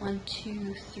 And there's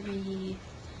 3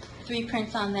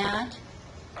 prints on that.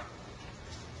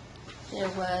 There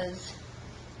was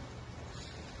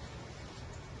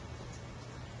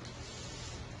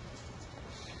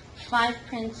five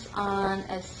prints on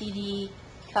a CD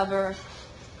cover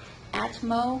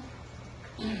Atmo,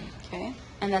 Okay.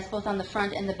 and that's both on the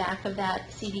front and the back of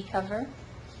that CD cover.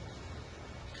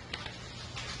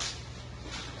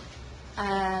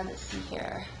 Let's see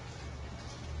here.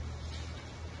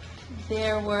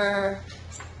 There were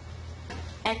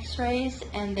X-rays,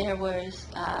 and there was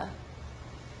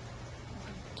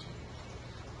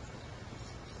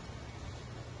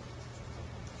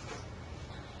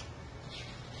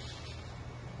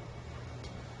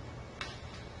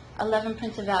 11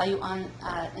 prints of value on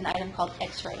an item called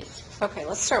X-rays. Okay,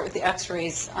 let's start with the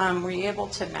x-rays. Were you able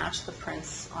to match the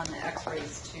prints on the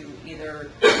x-rays to either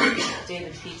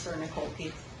David Pietz or Nicole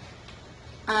Pietz?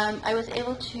 I was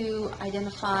able to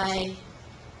identify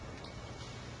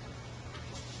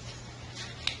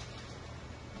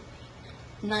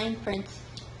 9 prints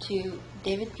to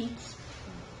David Pietz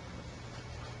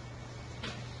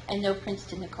and no prints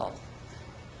to Nicole.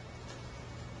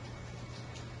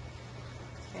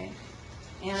 Okay.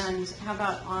 And how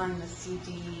about on the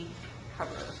CD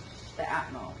cover, the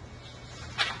Atmo?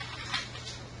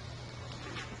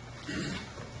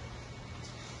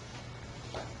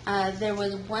 There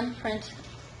was 1 print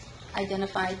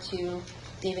identified to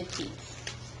David Pietz.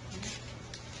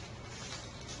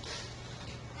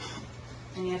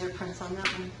 Any other prints on that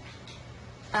one?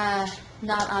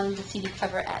 Not on the CD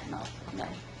cover Atmo, no.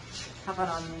 How about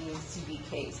on the CD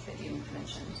case that you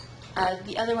mentioned?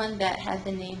 The other one that had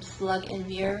the name Slug and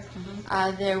Mirror,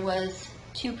 there was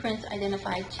 2 prints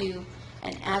identified to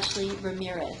an Ashley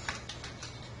Ramirez.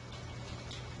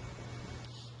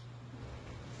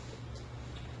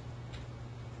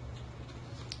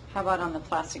 How about on the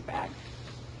plastic bag?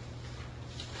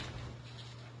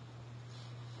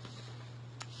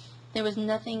 There was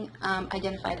nothing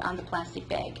identified on the plastic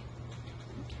bag.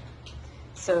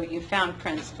 So you found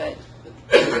prints, but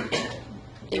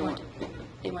They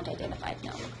weren't identified,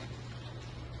 no. how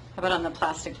about on the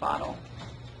plastic bottle?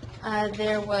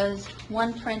 There was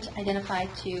 1 print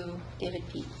identified to David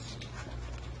Pietz.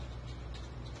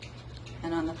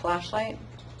 And on the flashlight?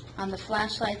 On the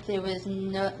flashlight, there was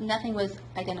nothing was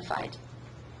identified.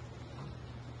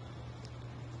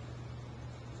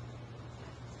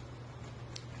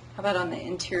 How about on the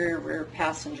interior rear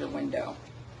passenger window?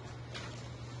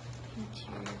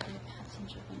 Interior rear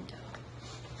passenger window.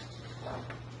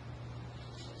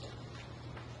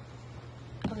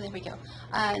 Oh, there we go.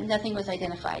 Nothing was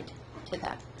identified to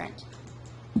that print.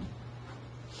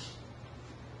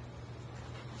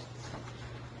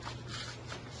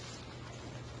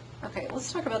 Okay,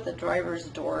 let's talk about the driver's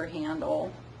door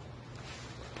handle.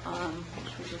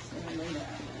 Which we just named that.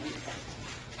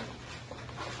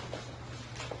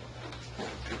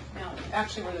 Now,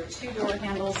 actually, were there 2 door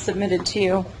handles submitted to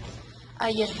you?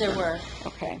 Yes, there were.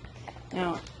 Okay.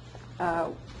 Now,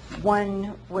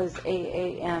 one was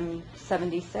AAM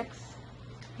 76,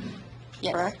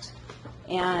 Yes. correct?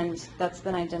 And that's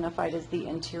been identified as the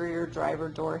interior driver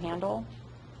door handle?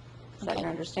 Is that Okay. your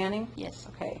understanding? Yes.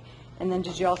 Okay. And then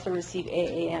did you also receive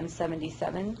AAM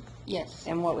 77? Yes.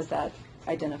 And what was that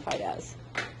identified as?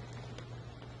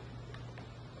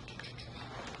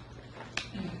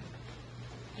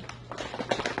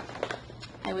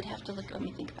 I would have to look, let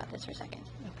me think about this for a second.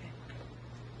 Okay.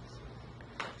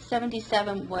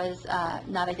 77 was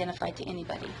not identified to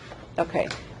anybody. Okay.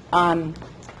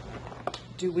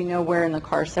 Do we know where in the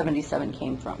car 77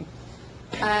 came from?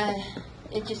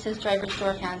 It just says driver's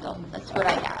door handle. That's what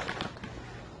I have.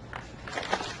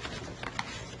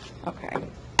 Okay.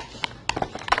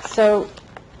 So,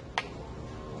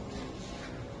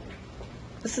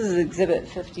 this is Exhibit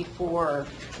 54.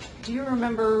 Do you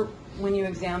remember when you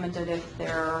examined it if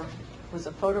there was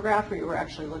a photograph or you were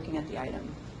actually looking at the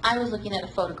item? I was looking at a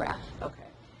photograph. Okay.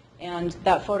 And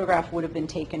that photograph would have been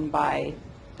taken by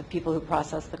the people who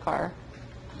processed the car?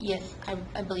 Yes,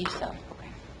 I believe so. Okay.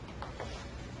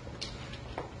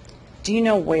 Do you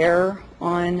know where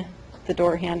on the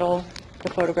door handle the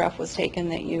photograph was taken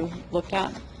that you looked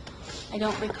at? I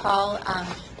don't recall.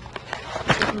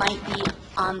 It might be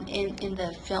in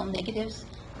the film negatives,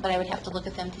 but I would have to look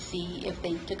at them to see if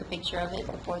they took a picture of it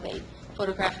before they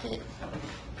photographed it.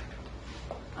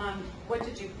 What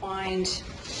did you find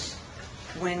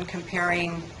when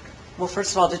comparing, well,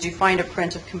 first of all, did you find a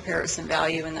print of comparison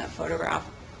value in that photograph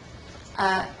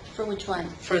For which one?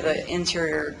 for the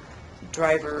interior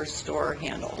driver's door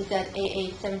handle? Is that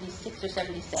AA 76 or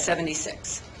 77?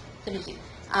 76. 76.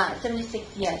 76,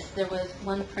 yes. There was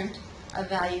 1 print of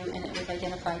value, and it was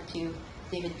identified to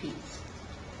David Pietz.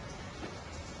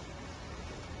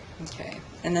 Okay.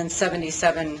 And then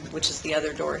 77, which is the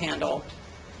other door handle,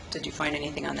 did you find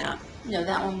anything on that? No,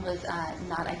 that one was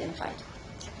not identified.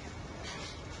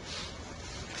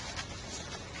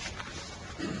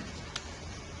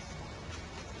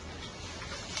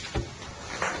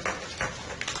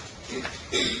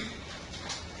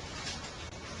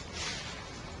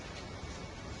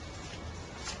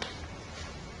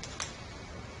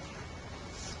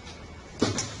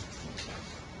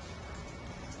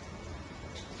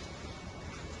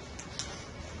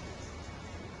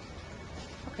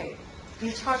 Okay.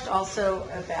 You talked also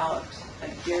about a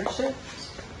gear shift.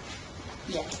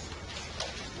 Yes.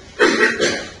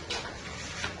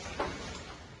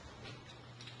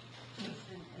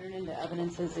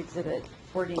 evidence is Exhibit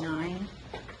 49.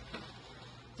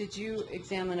 Did you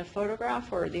examine a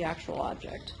photograph or the actual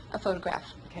object? A photograph.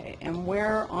 Okay, and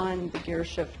where on the gear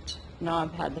shift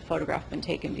knob had the photograph been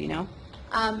taken, do you know?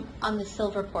 On the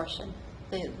silver portion,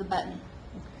 the button.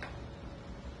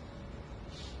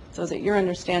 So is it your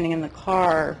understanding in the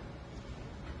car,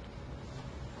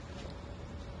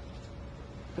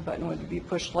 the button would be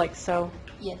pushed like so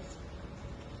Yes.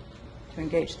 to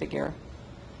engage the gear?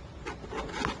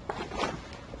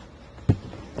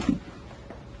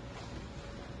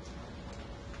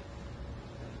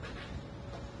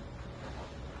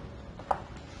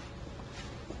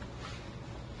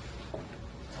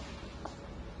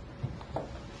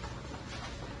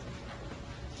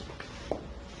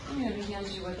 I'm going to hand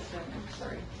you what's there. I'm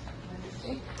sorry, my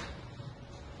mistake.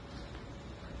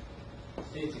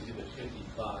 States Exhibit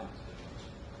 55.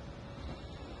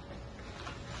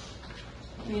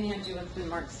 I'm going to hand you what's been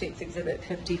marked States Exhibit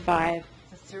 55.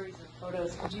 It's a series of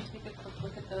photos. Could you take a quick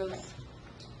look at those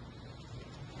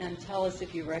and tell us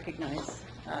if you recognize?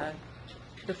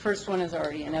 The first one is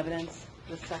already in evidence.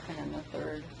 The second and the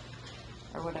third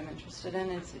are what I'm interested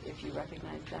in, is if you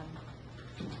recognize them.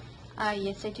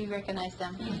 Yes, I do recognize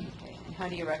them. Okay, and how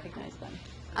do you recognize them?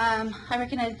 I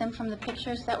recognize them from the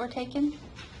pictures that were taken.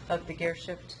 Of the gear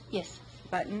shift Yes.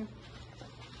 button?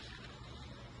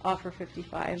 Offer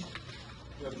 55.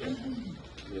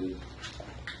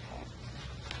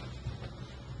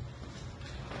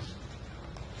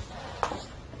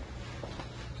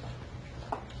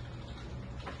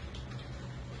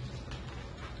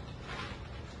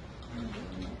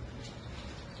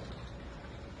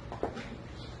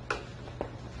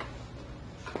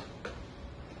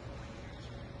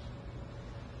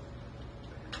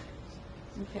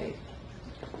 Okay.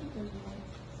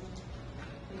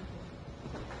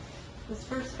 This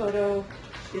first photo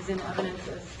is in evidence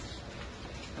as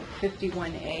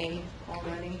 51A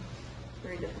already.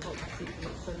 Very difficult to see because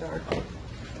it's so dark.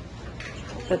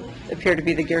 That appear to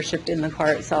be the gear shift in the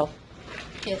car itself.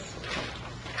 Yes.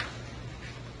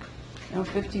 Now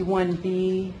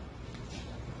 51B,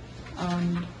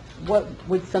 what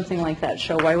would something like that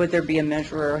show? Why would there be a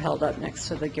measurer held up next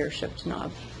to the gear shift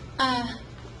knob?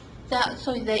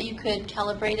 So that you could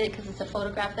calibrate it, because it's a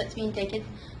photograph that's being taken,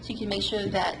 so you can make sure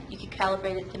that you can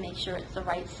calibrate it to make sure it's the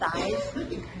right size.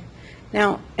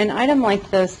 Now, an item like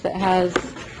this that has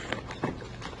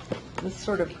this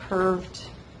sort of curved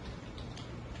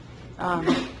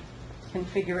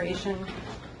configuration,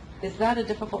 is that a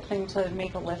difficult thing to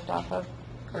make a lift off of,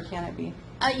 or can it be?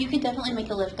 You could definitely make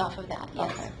a lift off of that,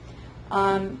 yes.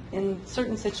 Okay. In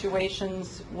certain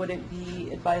situations, would it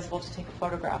be advisable to take a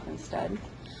photograph instead?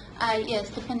 Yes,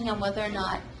 depending on whether or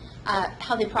not,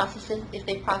 how they process it. If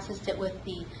they processed it with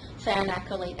the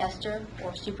cyanacrylate ester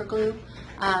or super glue,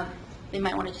 they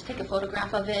might want to just take a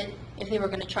photograph of it. If they were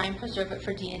going to try and preserve it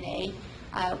for DNA,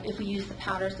 if we use the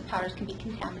powders can be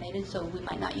contaminated, so we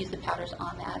might not use the powders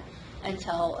on that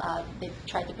until they've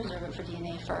tried to preserve it for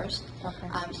DNA first. Okay.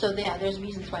 So yeah, there's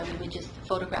reasons why we would just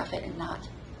photograph it and not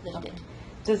lift it.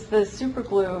 Does the super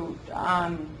glue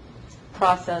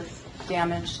process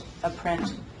damage a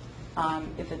print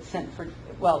if it's sent for,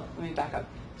 well, let me back up.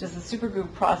 Does the super glue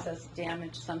process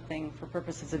damage something for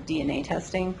purposes of DNA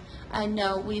testing?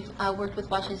 No, we've worked with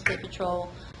Washington State Patrol.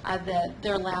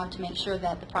 They're allowed to make sure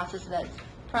that the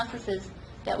processes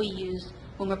that we use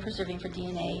when we're preserving for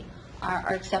DNA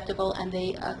are acceptable, and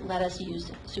they let us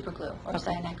use super glue or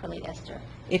cyanacrylate ester.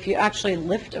 If you actually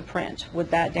lift a print,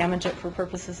 would that damage it for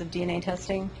purposes of DNA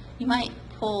testing? You might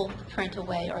pull the print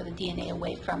away or the DNA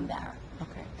away from there.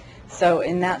 Okay. So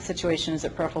in that situation, is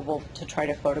it preferable to try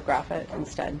to photograph it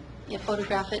instead? You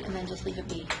photograph it and then just leave it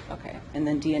be. Okay. And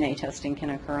then DNA testing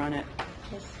can occur on it?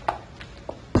 Yes.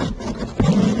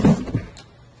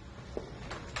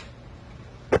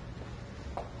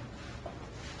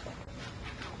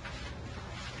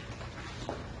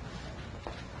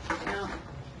 Now,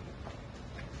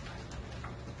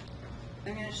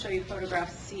 I'm going to show you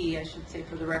photograph C. I should say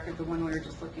for the record, the one we were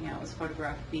just looking at was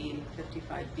photograph B,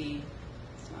 55B.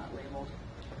 It's not labeled.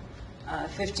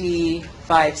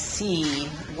 55C,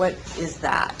 what is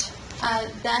that?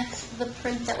 That's the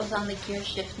print that was on the gear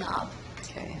shift knob.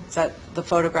 Okay, is that the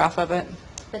photograph of it?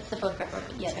 That's the photograph of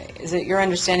it, yes. Okay. Is it your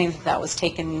understanding that that was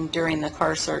taken during the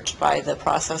car search by the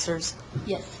processors?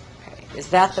 Yes. Okay. Is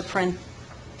that the print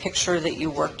picture that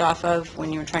you worked off of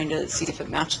when you were trying to see if it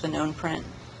matched the known print?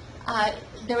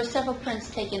 There were several prints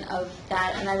taken of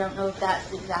that, and I don't know if that's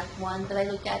the exact one that I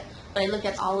looked at, but I looked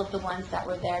at all of the ones that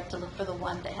were there to look for the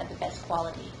one that had the best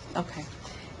quality. Okay.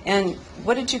 And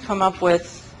what did you come up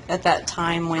with at that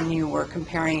time when you were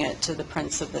comparing it to the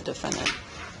prints of the defendant?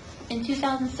 In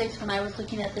 2006, when I was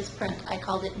looking at this print, I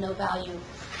called it no value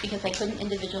because I couldn't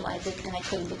individualize it and I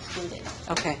couldn't exclude it.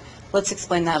 Okay, let's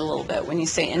explain that a little bit. When you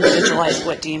say individualized,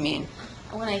 what do you mean?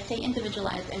 When I say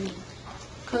individualized, I mean,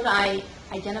 could I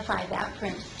identify that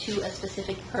print to a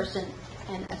specific person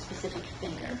and a specific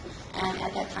finger? And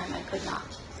at that time, I could not.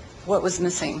 What was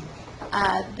missing?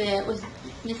 There was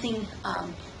missing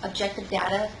objective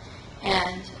data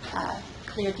and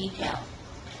clear detail.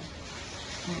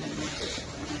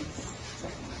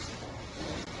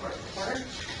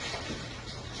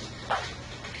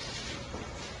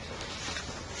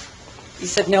 You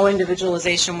said no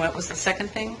individualization. What was the second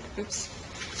thing? Oops.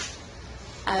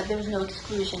 There was no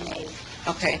exclusion made.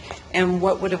 Okay, and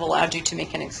what would have allowed you to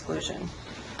make an exclusion?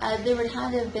 There would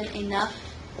have to have been enough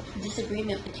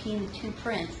disagreement between the two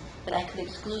prints that I could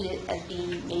exclude it as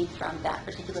being made from that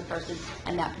particular person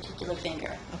and that particular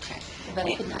finger. Okay. But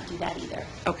I could not do that either.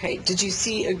 Okay, did you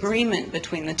see agreement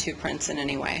between the two prints in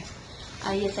any way?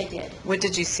 Yes, I did. What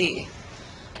did you see?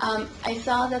 I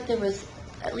saw that there was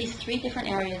at least 3 different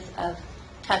areas of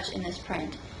touch in this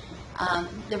print.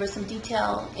 There was some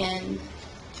detail in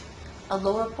a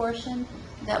lower portion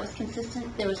that was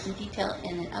consistent. There was some detail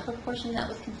in an upper portion that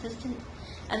was consistent.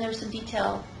 And there was some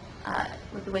detail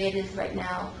with the way it is right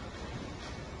now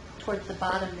towards the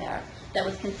bottom there that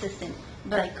was consistent.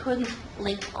 But I couldn't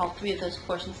link all 3 of those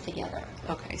portions together.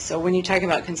 Okay, so when you talk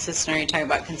about consistent, are you talking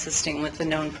about consisting with the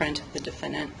known print of the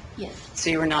defendant? Yes. So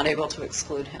you were not able to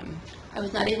exclude him? I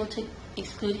was not able to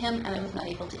exclude him, and I was not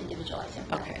able to individualize him.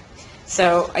 Okay.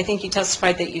 So I think you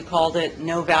testified that you called it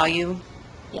no value?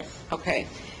 Yes. Okay.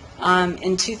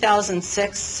 In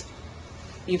 2006,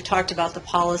 you've talked about the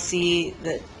policy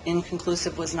that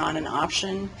inconclusive was not an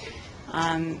option.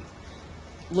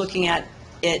 Looking at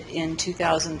it in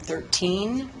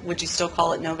 2013, would you still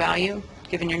call it no value,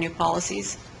 given your new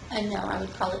policies? No, I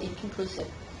would call it inconclusive.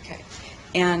 Okay.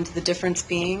 And the difference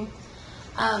being?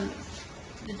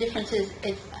 The difference is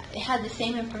it had the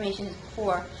same information as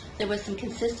before. There was some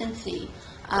consistency.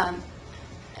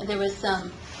 There was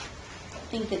some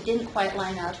things that didn't quite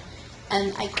line up,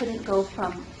 and I couldn't go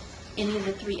from any of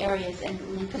the 3 areas and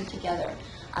link them together.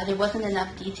 There wasn't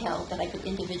enough detail that I could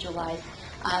individualize,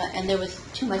 and there was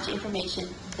too much information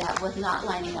that was not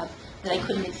lining up that I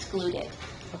couldn't exclude it.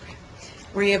 Okay.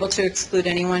 Were you able to exclude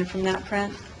anyone from that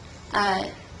print?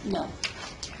 No.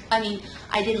 I mean,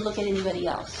 I didn't look at anybody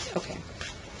else. Okay.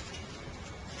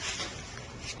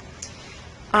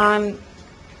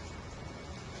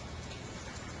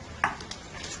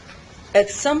 At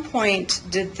some point,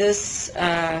 did this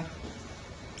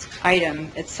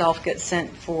item itself get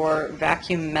sent for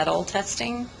vacuum metal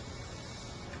testing?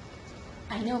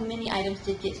 I know many items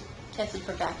did get tested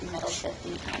for vacuum metal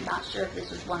testing. I'm not sure if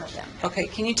this was one of them. Okay,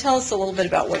 can you tell us a little bit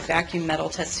about what vacuum metal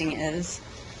testing is?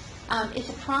 It's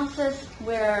a process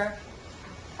where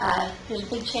there's a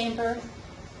big chamber,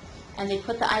 and they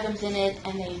put the items in it,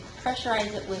 and they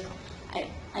pressurize it with,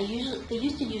 they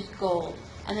used to use gold,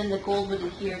 and then the gold would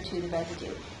adhere to the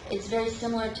residue. It's very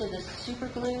similar to the super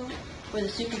glue, where the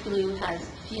super glue has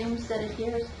fumes that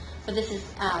adheres, but this is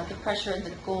the pressure in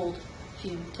the gold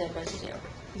fume to residue.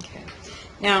 Okay.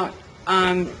 Now,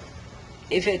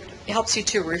 if it helps you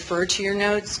to refer to your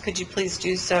notes, could you please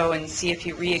do so and see if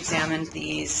you re-examined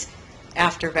these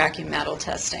after vacuum metal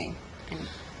testing?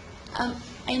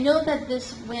 I know that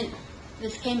this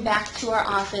came back to our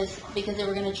office because they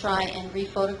were going to try and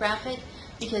re-photograph it,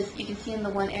 because you can see in the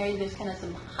one area there's kind of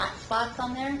some hot spots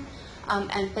on there,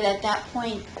 but at that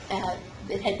point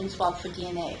it had been swabbed for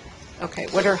DNA. Okay,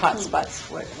 what are hot spots?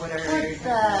 What are Towards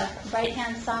the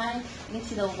right-hand side, you can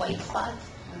see the white spots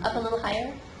up a little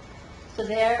higher. So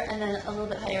there, and then a little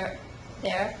bit higher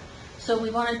there. So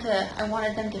I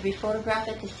wanted them to re-photograph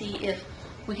it to see if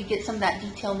we could get some of that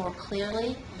detail more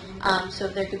clearly. So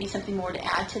if there could be something more to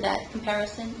add to that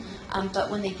comparison. But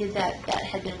when they did that, that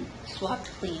had been swabbed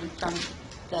clean from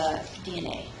the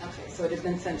DNA. Okay, so it had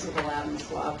been sent to the lab and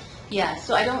swabbed. Yeah,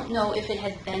 so I don't know if it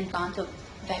had then gone to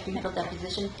vacuum metal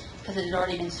deposition because it had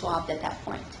already been swabbed at that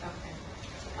point.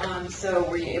 Okay. So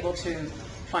were you able to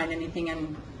find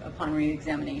anything upon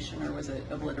re-examination, or was it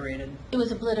obliterated? It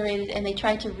was obliterated, and they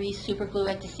tried to re-super glue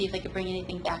it to see if they could bring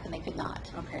anything back, and they could not.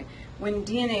 Okay. When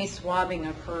DNA swabbing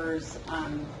occurs,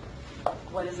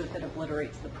 what is it that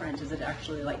obliterates the print? Is it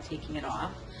actually like taking it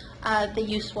off? They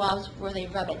use swabs where they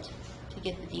rub it to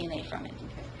get the DNA from it.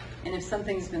 Okay. And if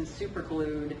something's been super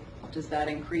glued, does that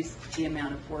increase the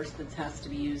amount of force that has to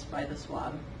be used by the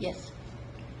swab? Yes.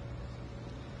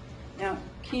 Now,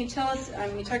 can you tell us,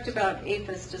 you talked about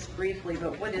APHIS just briefly,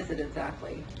 but what is it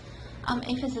exactly?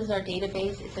 APHIS is our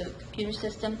database. It's a computer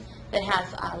system that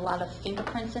has a lot of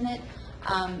fingerprints in it.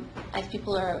 As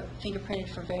people are fingerprinted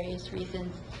for various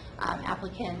reasons,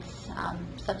 applicants,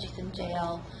 subjects in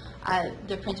jail,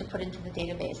 their prints are put into the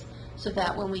database so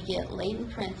that when we get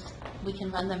latent prints, we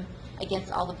can run them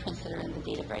against all the prints that are in the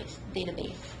database.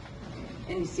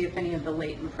 And you see if any of the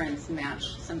latent prints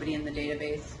match somebody in the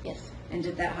database? Yes. And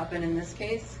did that happen in this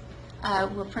case?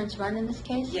 Were prints run in this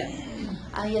case? Yes.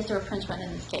 Yes, there were prints run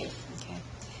in this case. Okay.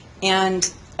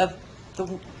 And of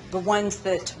the ones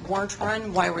that weren't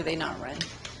run, why were they not run?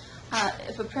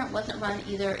 If a print wasn't run,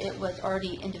 either it was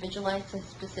already individualized to a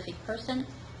specific person,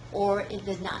 or it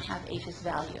did not have APHIS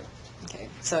value. Okay,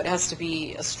 so it has to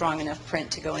be a strong enough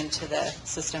print to go into the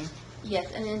system?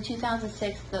 Yes, and in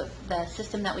 2006, the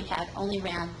system that we had only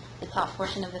ran the top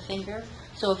portion of the finger,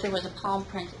 so if there was a palm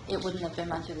print, it wouldn't have been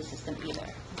run through the system either.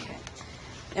 Okay.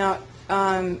 Now,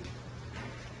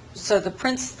 so the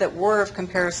prints that were of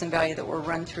comparison value that were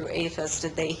run through APHIS,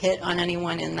 did they hit on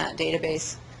anyone in that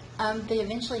database? They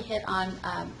eventually hit on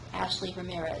Ashley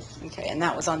Ramirez. Okay, and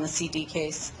that was on the CD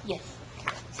case? Yes.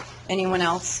 Anyone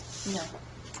else? No.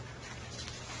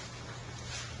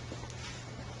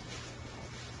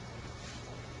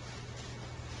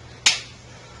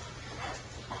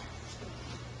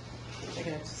 Take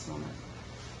it just a moment.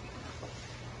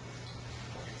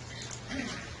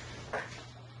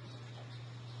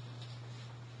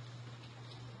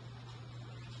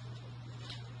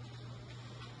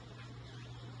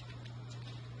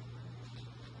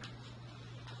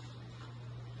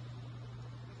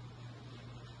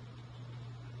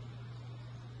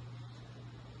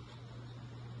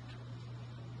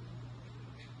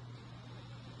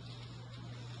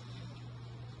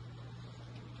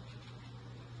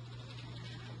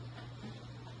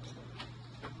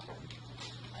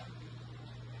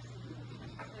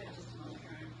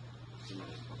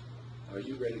 Are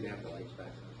you ready to have the lights back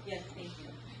on? Yes, thank you.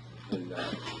 And,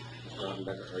 Mr.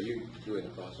 Rothenbecker, are you doing the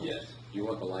process? Yes. Do you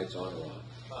want the lights on or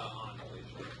off? On, please.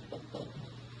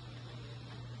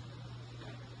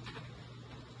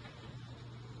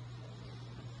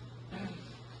 I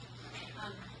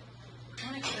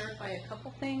want to clarify a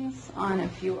couple things on a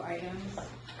few items.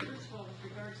 First of all,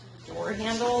 with regard to the door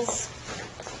handles,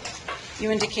 you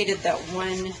indicated that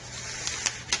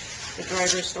the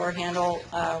driver's door handle,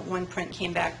 one print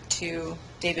came back to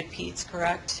David Pietz,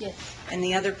 correct? Yes. And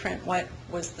the other print, what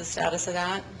was the status of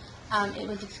that? It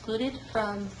was excluded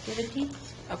from David Pietz?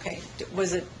 Okay,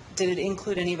 did it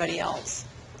include anybody else?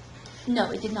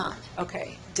 No, it did not.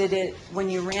 Okay, when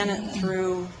you ran it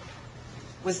through,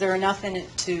 was there enough in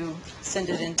it to send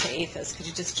it into APHIS? Could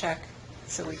you just check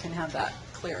so we can have that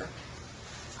clear?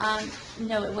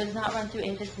 No, it was not run through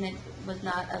APHIS, and it was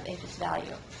not of APHIS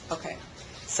value. Okay,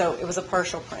 so it was a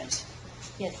partial print?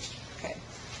 Yes. Okay.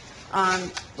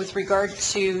 With regard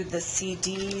to the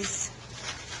CDs,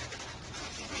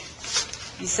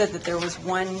 you said that there was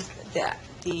one, that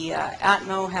the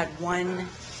Atmo had one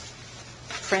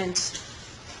print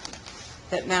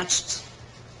that matched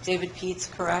David Pietz,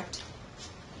 correct?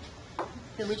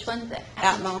 So which one? The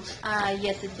Atmo?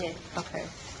 Yes, it did. Okay.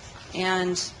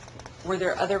 And were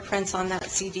there other prints on that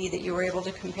CD that you were able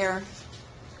to compare?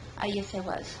 Yes, I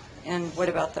was. And what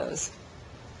about those?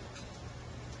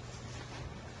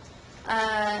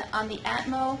 On the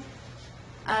Atmo,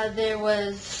 there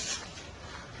was,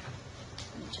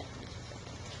 let me check.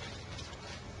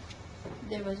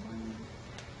 There was 1,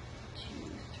 2,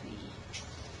 3.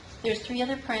 There's 3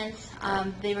 other prints.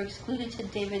 They were excluded to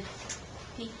David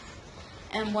Pietz,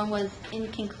 and one was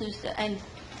inconclusive,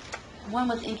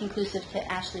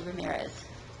 to Ashley Ramirez.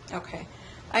 Okay.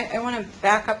 I want to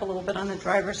back up a little bit on the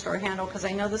driver's door handle, because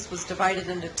I know this was divided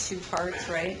into 2 parts,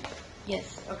 right?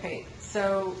 Yes. Okay,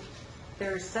 so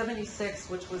there's 76,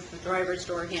 which was the driver's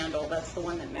door handle. That's the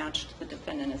one that matched the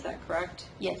defendant, is that correct?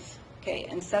 Yes. Okay,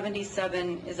 and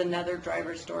 77 is another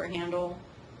driver's door handle,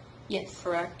 Yes.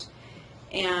 correct?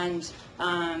 And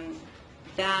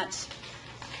that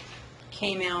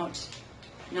came out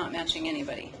not matching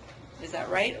anybody. Is that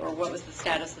right? Or what was the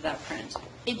status of that print?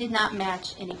 It did not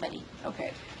match anybody.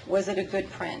 Okay. Was it a good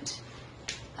print?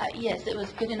 Yes, it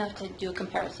was good enough to do a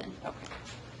comparison. Okay.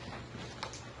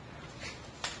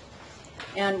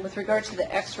 And with regard to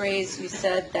the x-rays, you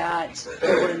said that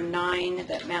there were 9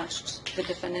 that matched the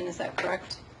defendant, is that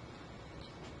correct?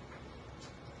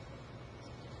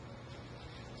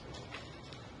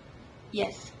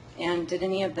 Yes. And did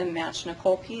any of them match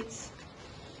Nicole Pietz?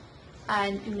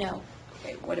 No.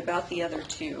 Okay, what about the other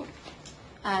 2?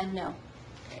 No.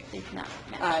 They did not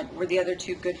match. Were the other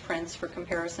 2 good prints for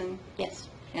comparison? Yes.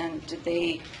 And did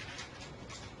they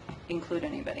include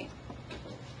anybody?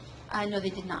 No, they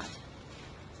did not.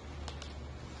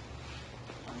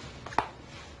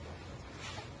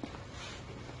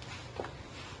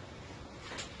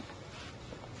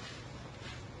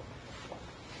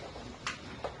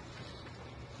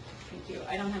 Thank you.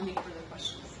 I don't have any further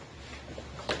questions.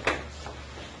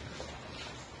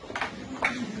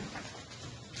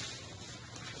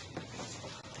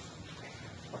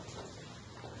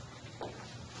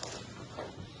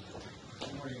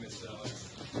 Good morning, Ms.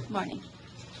 Ellis. Morning.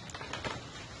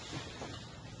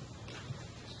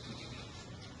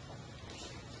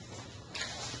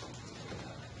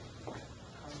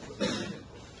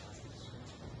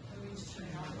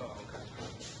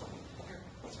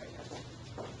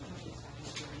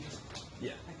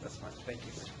 Yeah, that's fine. Thank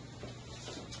you.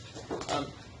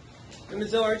 And Ms.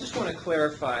 Zeller, I just want to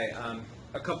clarify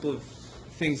a couple of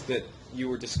things that you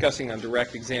were discussing on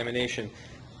direct examination.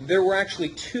 There were actually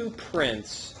 2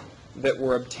 prints that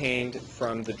were obtained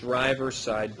from the driver's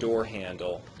side door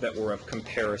handle that were of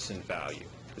comparison value.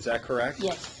 Is that correct?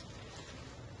 Yes.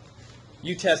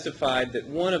 You testified that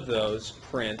one of those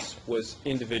prints was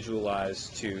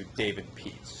individualized to David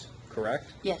Pietz,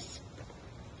 correct? Yes.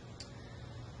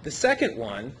 The second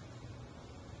one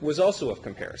was also of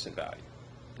comparison value.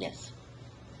 Yes.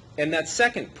 And that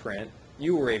second print,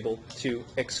 you were able to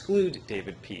exclude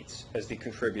David Pietz as the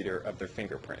contributor of their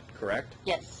fingerprint, correct?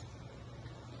 Yes.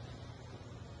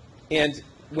 And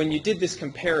when you did this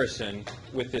comparison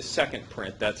with this second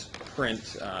print, that's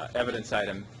print evidence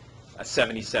item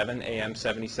 77, AM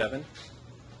 77,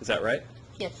 is that right?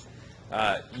 Yes.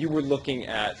 You were looking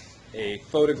at a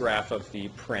photograph of the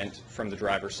print from the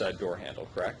driver's side door handle,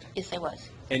 correct? Yes, I was.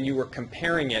 And you were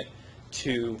comparing it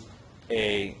to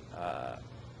a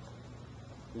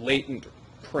latent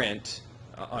print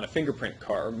on a fingerprint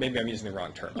card, or maybe I'm using the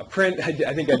wrong term. A print,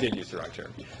 I think I did use the wrong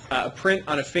term. A print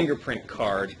on a fingerprint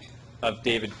card of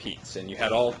David Pietz, and you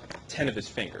had all 10 of his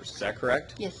fingers, is that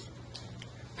correct? Yes.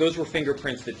 Those were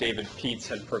fingerprints that David Pietz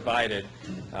had provided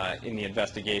in the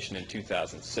investigation in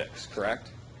 2006,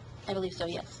 correct? I believe so,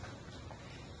 yes.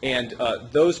 And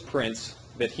those prints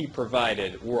that he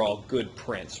provided were all good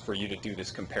prints for you to do this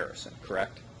comparison,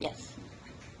 correct? Yes.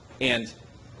 And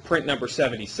print number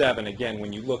 77, again,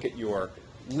 when you look at your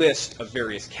list of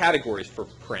various categories for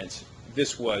prints,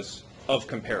 this was of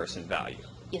comparison value.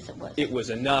 Yes, it was. It was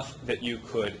enough that you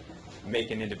could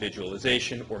make an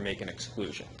individualization or make an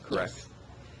exclusion, correct? Yes.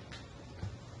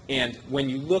 And when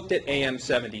you looked at AM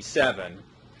 77,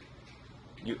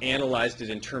 you analyzed it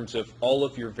in terms of all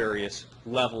of your various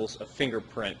levels of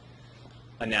fingerprint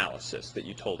analysis that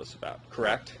you told us about,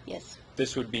 correct? Yes.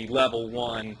 This would be level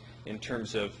 1 in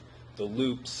terms of the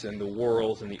loops and the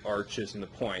whorls and the arches and the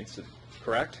points,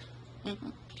 correct? Mm-hmm.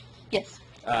 Yes.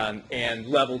 And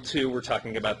level 2, we're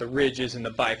talking about the ridges and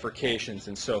the bifurcations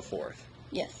and so forth.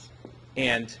 Yes.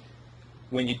 And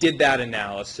when you did that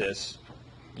analysis,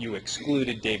 you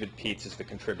excluded David Pietz as the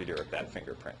contributor of that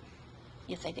fingerprint.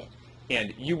 Yes, I did.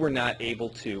 And you were not able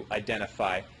to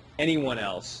identify anyone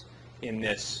else in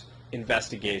this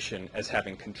investigation as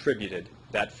having contributed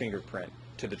that fingerprint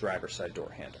to the driver's side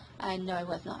door handle. No, I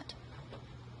was not.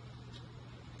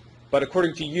 But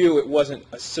according to you, it wasn't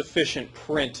a sufficient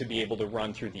print to be able to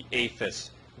run through the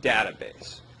APHIS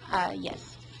database.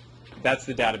 Yes. That's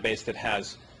the database that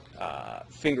has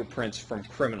fingerprints from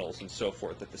criminals and so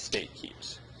forth that the state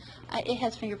keeps. It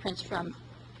has fingerprints from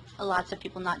lots of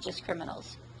people, not just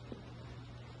criminals.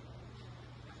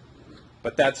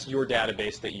 But that's your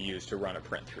database that you use to run a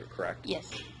print through, correct?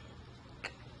 Yes.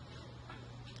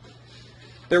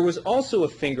 There was also a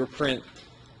fingerprint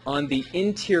on the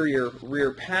interior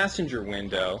rear passenger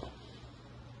window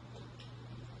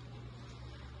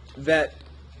that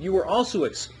you were also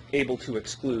able to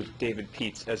exclude David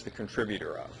Pietz as the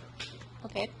contributor of.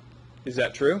 Okay. Is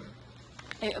that true?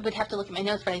 I would have to look at my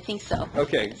notes, but I think so.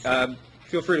 Okay.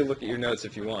 Feel free to look at your notes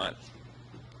if you want.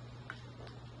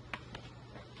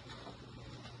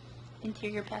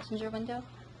 Interior passenger window?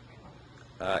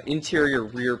 Interior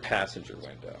rear passenger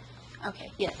window.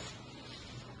 Okay, yes.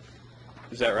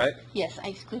 Is that right? Yes, I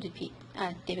excluded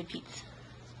David Pietz.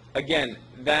 Again,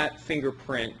 that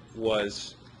fingerprint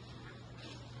was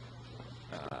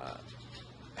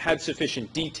had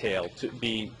sufficient detail to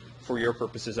be, for your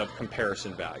purposes, of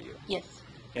comparison value. Yes.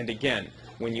 And again,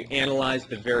 when you analyze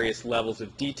the various levels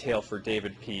of detail for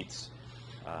David Pietz,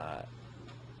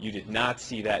 you did not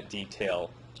see that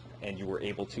detail, and you were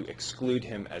able to exclude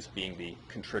him as being the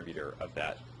contributor of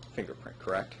that fingerprint,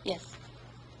 correct? Yes.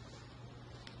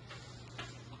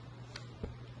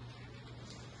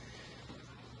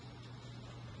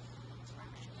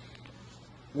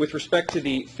 With respect to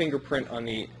the fingerprint on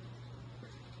the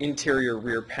interior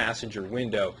rear passenger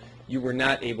window, you were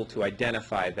not able to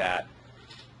identify that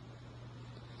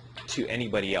to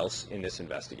anybody else in this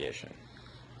investigation.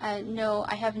 No,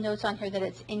 I have notes on here that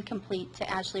it's incomplete to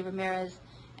Ashley Ramirez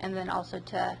and then also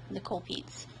to Nicole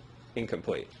Pietz.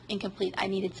 Incomplete. incomplete. I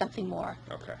needed something more,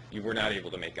 Okay. You were not able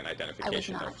to make an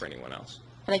identification though not. for anyone else.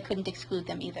 but I couldn't exclude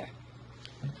them either.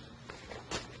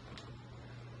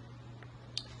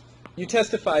 You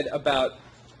testified about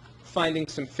finding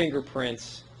some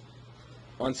fingerprints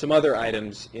on some other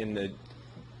items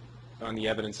on the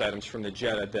evidence items from the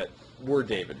Jetta that were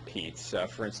David Pietz,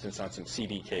 for instance, on some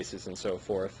CD cases and so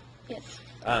forth. Yes,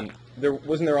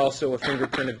 Wasn't there also a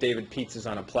fingerprint of David Pietz's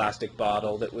on a plastic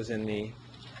bottle that was in the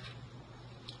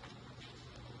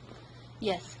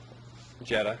yes.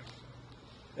 Jetta?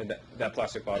 And that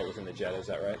plastic bottle was in the Jetta, is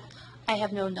that right? I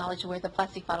have no knowledge of where the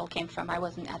plastic bottle came from. I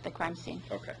wasn't at the crime scene.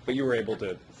 Okay. But you were able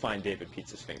to find David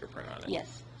Pietz's fingerprint on it?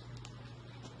 Yes,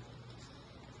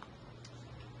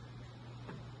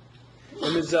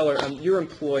 And Ms. Zeller, you're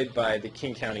employed by the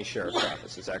King County Sheriff's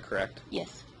Office, is that correct?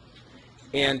 yes.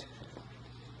 And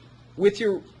with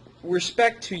your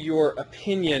respect to your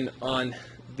opinion on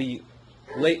the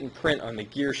latent print on the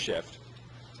gear shift,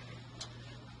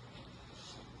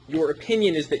 your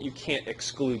opinion is that you can't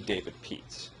exclude David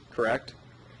Pietz, correct?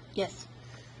 Yes.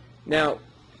 Now,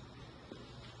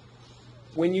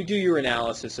 when you do your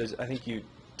analysis, as I think you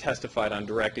testified on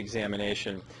direct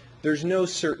examination, there's no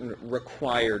certain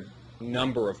required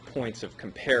number of points of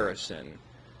comparison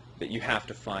that you have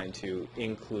to find to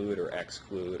include or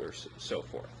exclude or so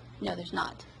forth. No, there's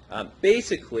not.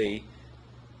 Basically,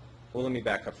 well, let me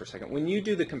back up for a second. When you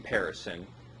do the comparison,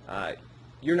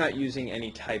 you're not using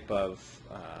any type of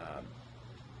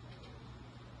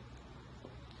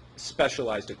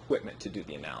specialized equipment to do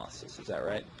the analysis, is that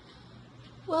right?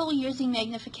 Well, we're using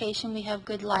magnification. We have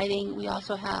good lighting. We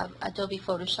also have Adobe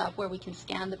Photoshop where we can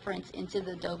scan the prints into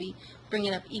the Adobe, bring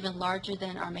it up even larger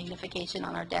than our magnification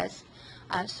on our desk.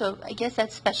 So I guess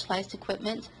that's specialized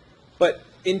equipment. But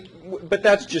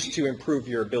that's just to improve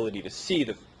your ability to see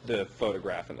the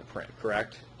photograph and the print,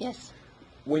 correct? Yes.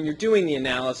 When you're doing the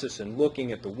analysis and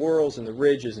looking at the whorls and the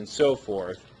ridges and so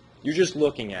forth, you're just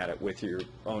looking at it with your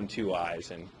own two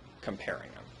eyes and comparing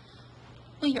them.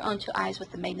 Well, your own two eyes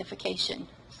with the magnification.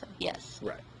 So yes.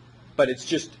 Right. But it's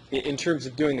just, in terms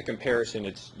of doing the comparison,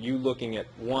 it's you looking at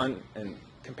one and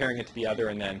comparing it to the other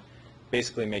and then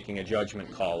basically making a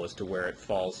judgment call as to where it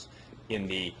falls in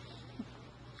the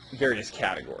various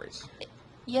categories.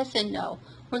 Yes and no.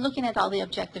 We're looking at all the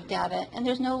objective data, and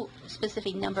there's no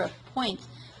specific number of points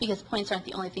because points aren't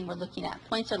the only thing we're looking at.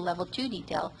 Points are level 2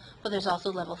 detail, but there's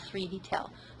also level 3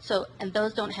 detail. So, and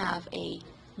those don't have a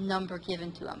number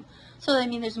given to them. So, I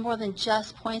mean, there's more than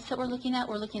just points that we're looking at.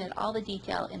 We're looking at all the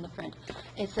detail in the print.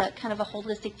 It's a kind of a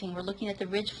holistic thing. We're looking at the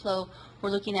ridge flow.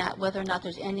 We're looking at whether or not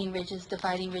there's ending ridges,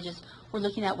 dividing ridges. We're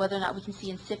looking at whether or not we can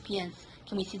see incipients.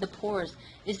 Can we see the pores?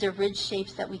 Is there ridge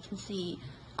shapes that we can see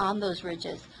on those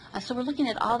ridges? So we're looking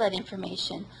at all that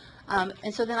information.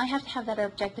 And so then I have to have that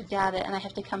objective data and I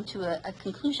have to come to a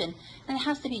conclusion. And it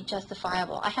has to be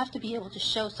justifiable. I have to be able to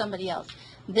show somebody else,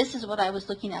 this is what I was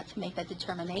looking at to make that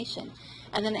determination.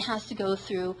 And then it has to go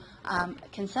through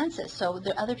consensus. So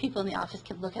the other people in the office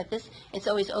can look at this. It's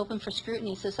always open for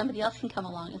scrutiny, so somebody else can come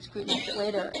along and scrutinize it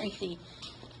later and see,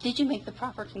 did you make the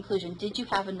proper conclusion? Did you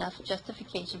have enough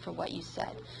justification for what you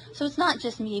said? So it's not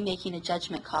just me making a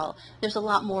judgment call. There's a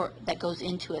lot more that goes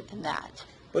into it than that.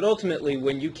 But ultimately,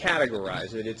 when you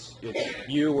categorize it, it's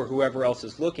you or whoever else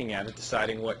is looking at it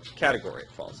deciding what category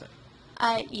it falls in.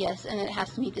 Yes, and it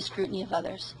has to meet the scrutiny of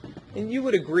others. And you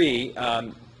would agree,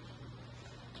 I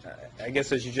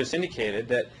guess as you just indicated,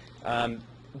 that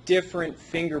different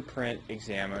fingerprint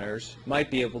examiners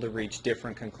might be able to reach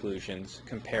different conclusions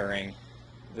comparing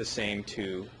the same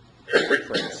two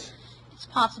prints. It's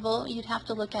possible. You'd have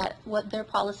to look at what their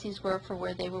policies were for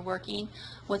where they were working,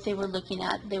 what they were looking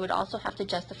at. They would also have to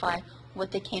justify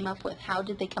what they came up with. How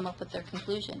did they come up with their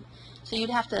conclusion? So you'd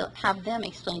have to have them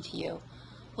explain to you,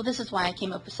 well, this is why I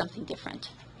came up with something different.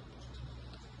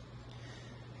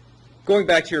 Going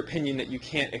back to your opinion that you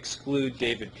can't exclude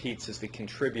David Pietz as the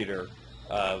contributor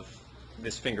of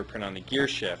this fingerprint on the gear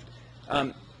shift,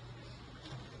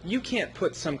 you can't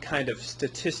put some kind of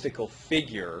statistical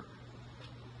figure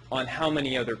on how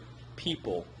many other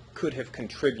people could have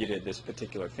contributed this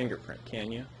particular fingerprint, can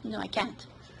you? No, I can't.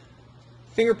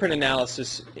 Fingerprint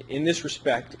analysis in this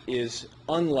respect is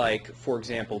unlike, for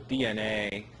example,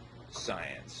 DNA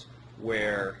science,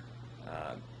 where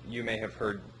you may have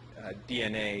heard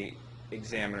DNA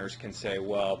examiners can say,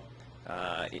 well,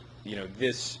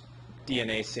 this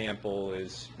DNA sample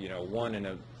is, 1 in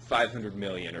a 500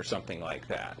 million or something like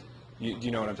that. Do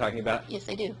you know what I'm talking about? Yes,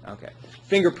 I do. Okay.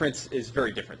 Fingerprints is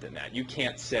very different than that. You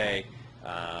can't say,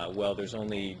 well, there's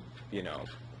only,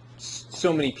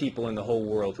 so many people in the whole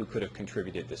world who could have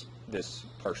contributed this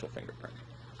partial fingerprint.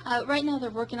 Right now, they're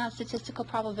working on statistical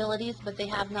probabilities, but they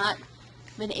have not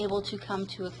been able to come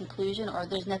to a conclusion, or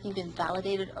there's nothing been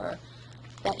validated or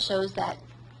that shows that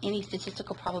any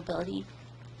statistical probability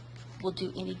will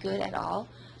do any good at all.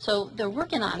 So they're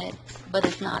working on it, but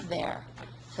it's not there.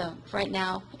 So right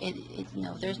now,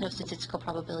 there's no statistical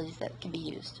probabilities that can be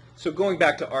used. So going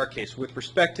back to our case, with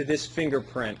respect to this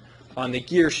fingerprint on the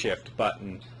gear shift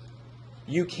button,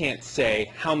 you can't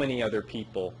say how many other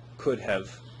people could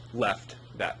have left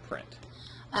that print.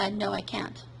 No, I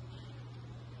can't.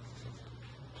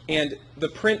 And the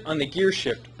print on the gear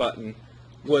shift button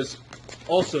was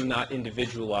also not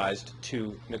individualized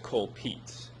to Nicole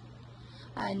Pietz.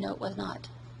 No, it was not.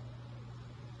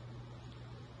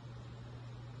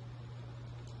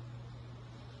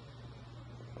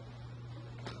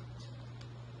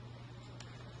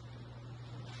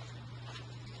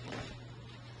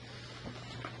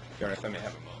 Your Honor, if I may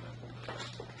have a moment.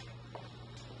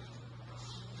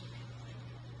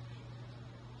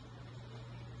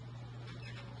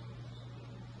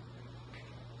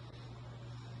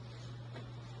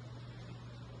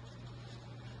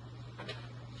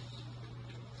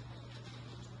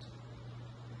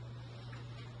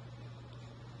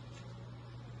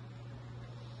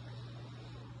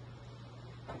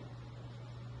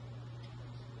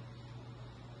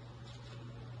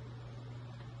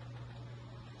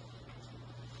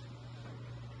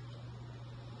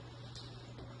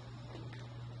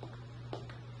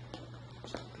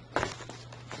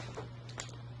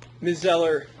 Ms.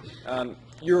 Zeller,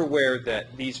 you're aware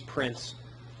that these prints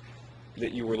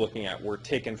that you were looking at were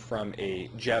taken from a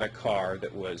Jetta car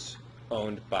that was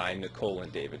owned by Nicole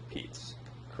and David Pietz,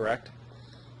 correct?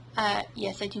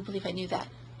 Yes, I do believe I knew that.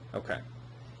 Okay.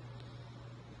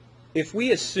 If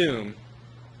we assume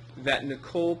that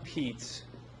Nicole Pietz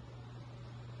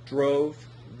drove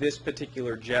this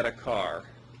particular Jetta car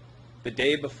the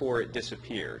day before it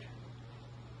disappeared,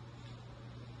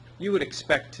 you would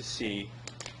expect to see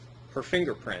her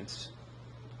fingerprints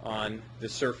on the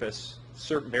surface,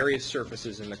 various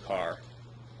surfaces in the car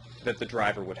that the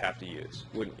driver would have to use,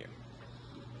 wouldn't you?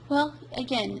 Well,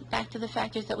 again, back to the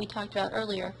factors that we talked about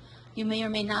earlier, you may or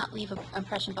may not leave an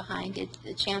impression behind. It's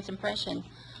a chance impression.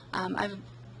 I've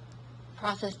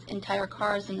processed entire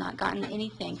cars and not gotten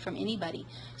anything from anybody.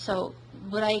 So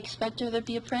would I expect there to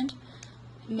be a print?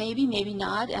 Maybe, maybe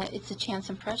not. It's a chance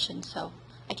impression, so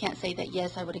I can't say that,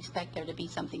 yes, I would expect there to be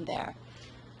something there.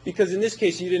 Because in this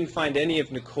case, you didn't find any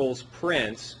of Nicole's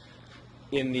prints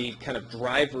in the kind of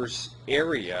driver's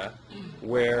area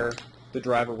where the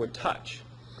driver would touch,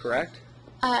 correct?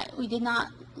 We did not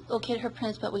locate her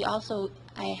prints, but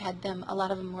I had them, a lot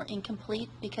of them were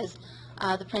incomplete because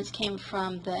the prints came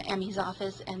from the ME's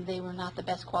office and they were not the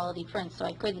best quality prints, so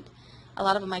a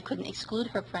lot of them I couldn't exclude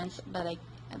her prints, but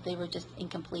they were just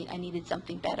incomplete. I needed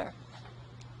something better.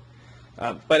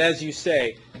 But as you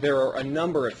say, there are a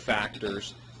number of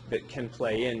factors that can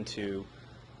play into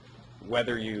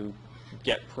whether you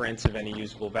get prints of any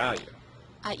usable value.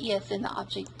 Yes, in the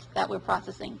object that we're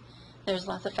processing, there's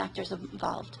lots of factors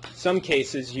involved. Some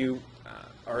cases you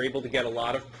are able to get a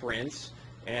lot of prints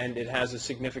and it has a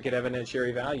significant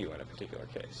evidentiary value in a particular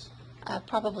case.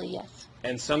 Probably, yes.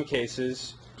 And some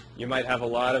cases you might have a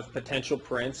lot of potential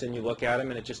prints and you look at them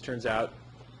and it just turns out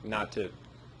not to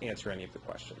answer any of the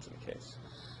questions in the case.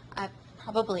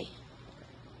 Probably.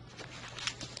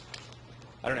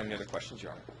 I don't have any other questions,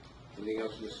 Your Honor. Anything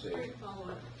else, Ms. Sept?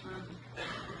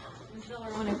 Ms. Zeller,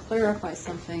 I want to clarify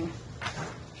something.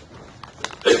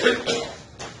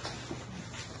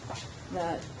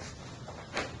 That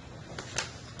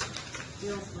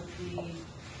deals with the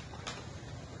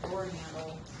door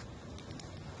handle.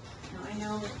 Now, I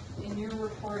know in your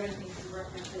report, I think you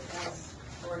referenced it as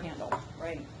door handle,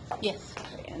 right? Yes.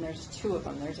 Okay, and there's two of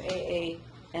them. There's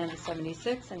AAM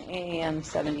 76 and AAM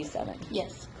 77.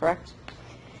 Yes. Correct?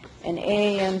 And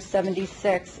AAM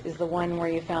 76 is the one where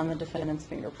you found the defendant's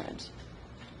fingerprint.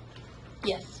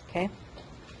 Yes. Okay?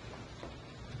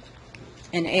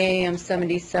 And AAM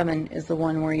 77 is the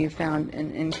one where you found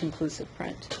an inconclusive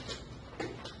print.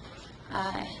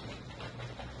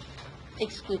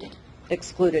 Excluded.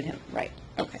 Excluded him, right,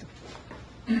 okay.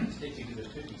 State Exhibit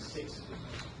 56 is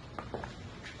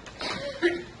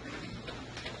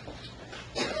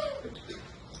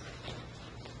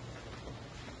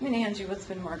I'm going to hand you what's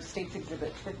been marked State's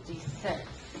Exhibit 56.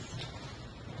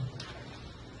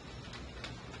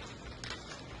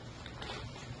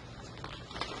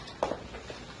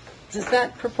 Does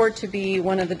that purport to be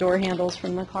one of the door handles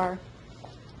from the car?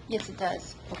 Yes, it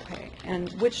does. Okay,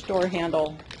 and which door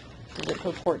handle does it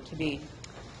purport to be?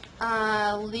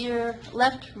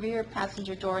 Left rear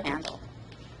passenger door handle.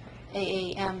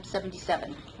 AAM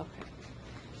 77. Okay.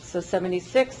 So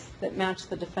 76 that matched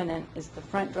the defendant is the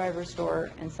front driver's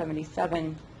door, and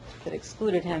 77 that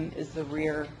excluded him is the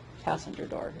rear passenger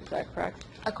door. Is that correct?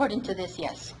 According to this,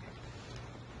 yes.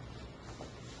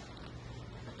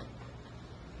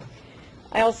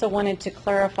 I also wanted to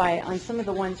clarify on some of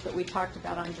the ones that we talked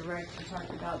about on direct. We talked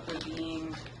about there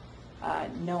being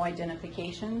no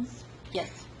identifications,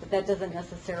 Yes. but that doesn't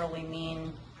necessarily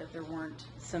mean that there weren't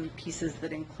some pieces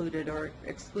that included or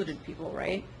excluded people,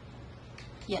 right?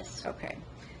 Yes. Okay.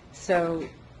 So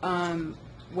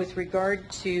with regard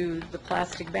to the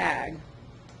plastic bag,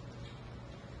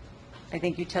 I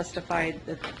think you testified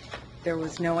that there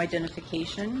was no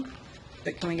identification,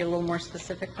 but can we get a little more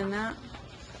specific than that?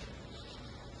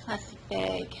 Plastic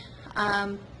bag.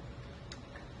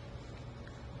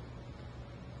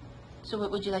 So what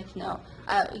would you like to know?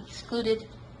 Excluded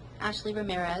Ashley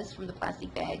Ramirez from the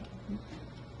plastic bag.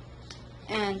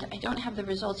 And I don't have the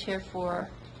results here for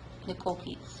Nicole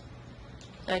Pietz.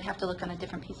 So I'd have to look on a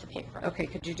different piece of paper. Okay,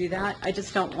 could you do that? I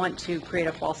just don't want to create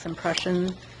a false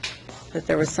impression that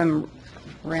there was some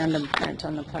random print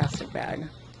on the plastic bag.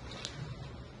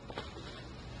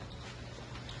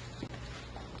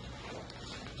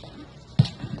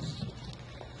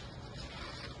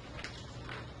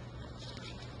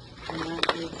 And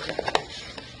that is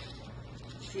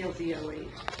CLZ 08.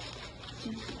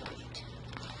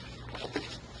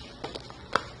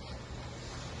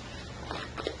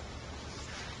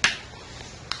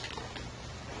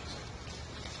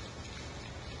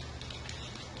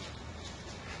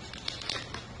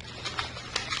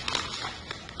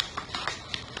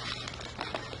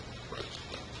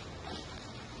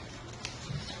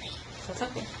 That's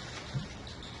okay.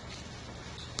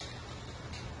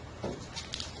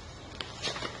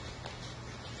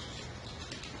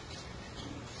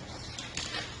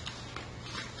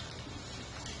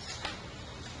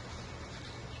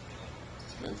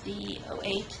 The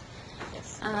 08.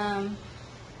 Yes.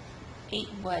 8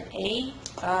 what, A?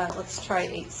 Let's try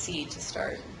 8C to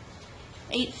start.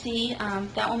 8C,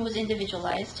 that one was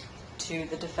individualized. To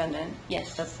the defendant.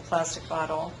 Yes. That's the plastic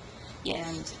bottle. Yes.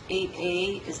 And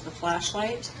 8A is the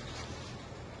flashlight.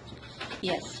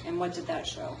 Yes. And what did that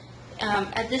show?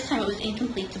 At this time, it was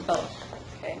incomplete to both.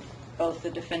 Okay, both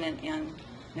the defendant and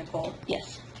Nicole?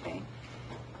 Yes. Okay.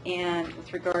 And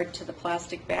with regard to the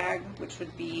plastic bag, which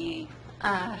would be,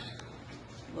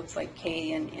 looks like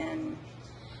K and N.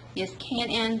 Yes, K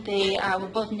and N, they were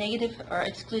both negative or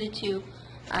excluded to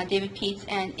David Pietz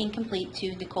and incomplete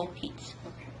to Nicole Pietz.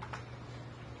 Okay.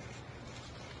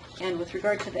 And with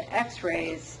regard to the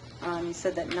x-rays, you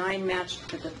said that 9 matched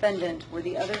the defendant. Were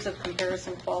the others of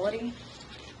comparison quality?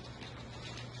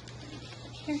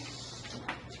 Here.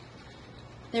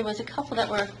 There was a couple that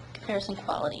were comparison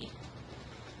quality.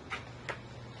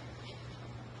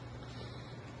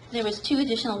 There was 2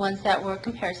 additional ones that were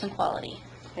comparison quality.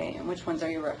 Okay, and which ones are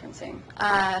you referencing?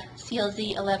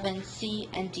 CLZ 11, C,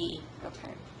 and D.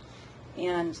 Okay.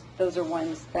 And those are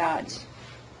ones that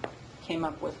came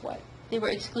up with what? They were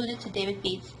excluded to David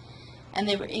Pietz, and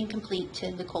they were incomplete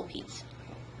to Nicole Pietz.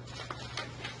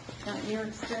 Now, in your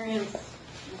experience,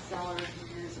 Ms. Zeller,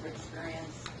 your years of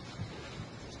experience,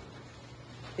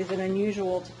 is it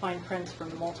unusual to find prints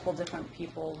from multiple different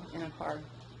people in a car?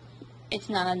 It's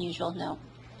not unusual, no.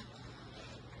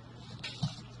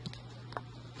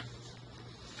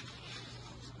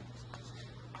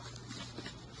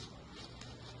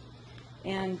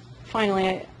 And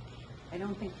finally, I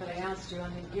don't think that I asked you,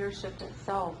 on the gear shift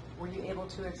itself, were you able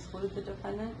to exclude the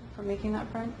defendant from making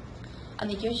that print? On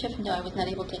the gear shift, no, I was not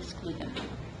able to exclude them.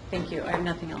 Thank you. I have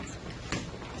nothing else.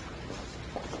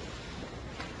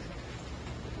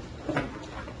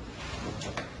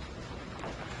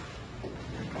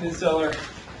 Ms. Zeller,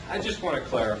 I just want to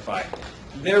clarify.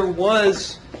 There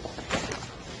was,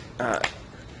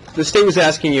 the state was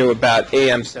asking you about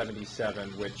AM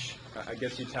 77, which I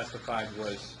guess you testified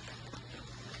was,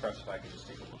 perhaps if I could just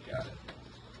take a look at it.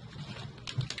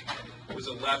 It was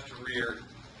a left rear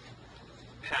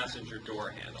passenger door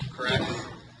handle, correct?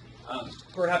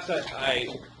 Perhaps I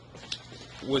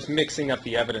was mixing up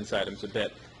the evidence items a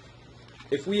bit.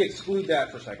 If we exclude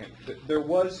that for a second, there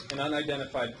was an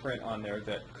unidentified print on there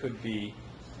that could be,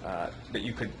 that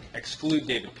you could exclude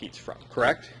David Pietz from,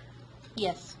 correct?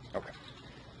 Yes. Okay.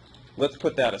 Let's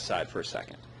put that aside for a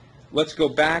second. Let's go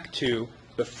back to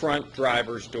the front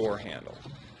driver's door handle.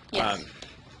 Yes.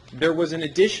 There was an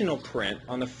additional print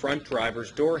on the front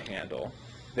driver's door handle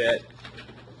that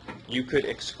you could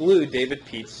exclude David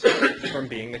Pietz from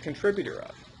being the contributor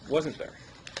of, wasn't there?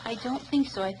 I don't think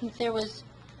so. I think there was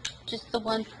just the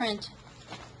one print,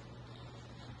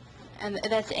 and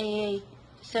that's AA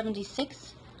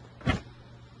 76,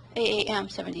 AAM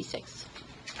 76.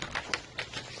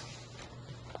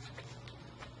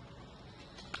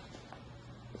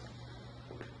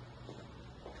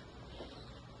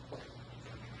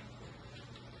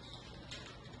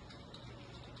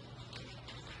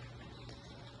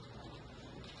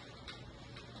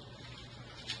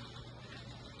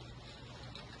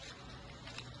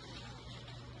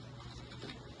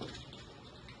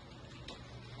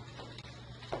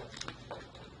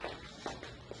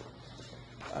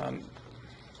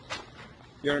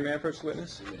 Your Honor, may I approach the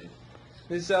witness?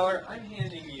 Ms. Zeller, I'm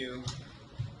handing you...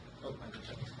 Oh, I just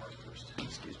have to mark first.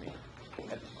 Excuse me.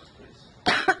 Have the mark,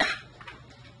 please.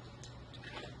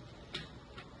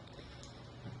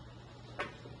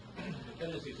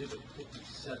 Defendant's Exhibit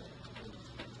 57,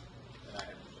 and I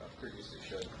have previously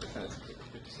showed Defendant's Exhibit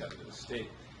 57 to the state.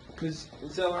 Ms.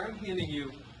 Zeller, I'm handing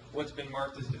you what's been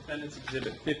marked as Defendant's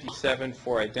Exhibit 57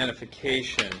 for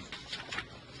identification.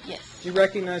 Yes. Do you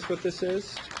recognize what this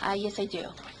is? Yes, I do.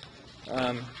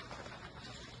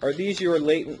 Are these your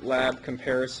latent lab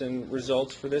comparison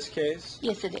results for this case?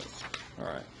 Yes, it is. All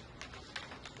right.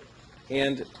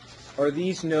 And are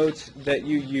these notes that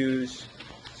you use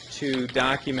to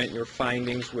document your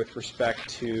findings with respect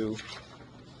to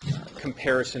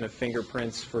comparison of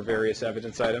fingerprints for various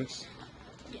evidence items?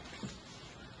 Yes.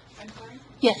 I'm sorry?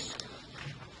 Yes.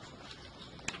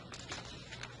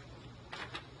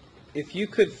 If you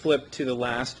could flip to the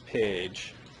last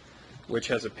page, which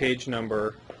has a page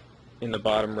number in the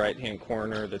bottom right-hand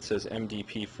corner that says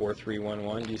MDP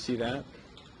 4311, do you see that?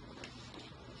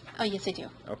 Oh, yes, I do.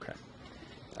 Okay.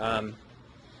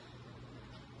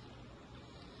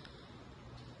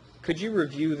 Could you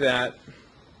review that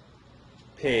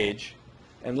page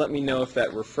and let me know if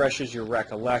that refreshes your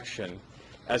recollection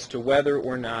as to whether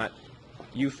or not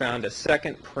you found a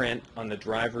second print on the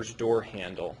driver's door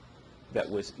handle that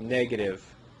was negative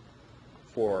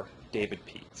for David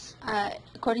Pietz?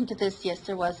 According to this, yes,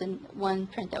 there was one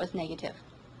print that was negative.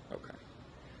 Okay.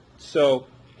 So,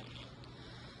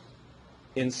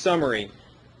 in summary,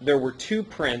 there were two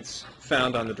prints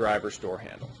found on the driver's door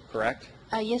handle, correct?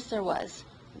 Yes, there was.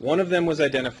 One of them was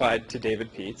identified to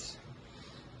David Pietz.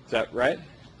 Is that right?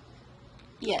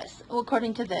 Yes, well,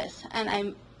 according to this.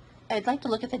 And I'd like to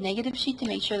look at the negative sheet to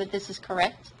make sure that this is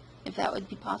correct, if that would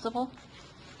be possible,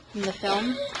 from the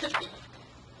film.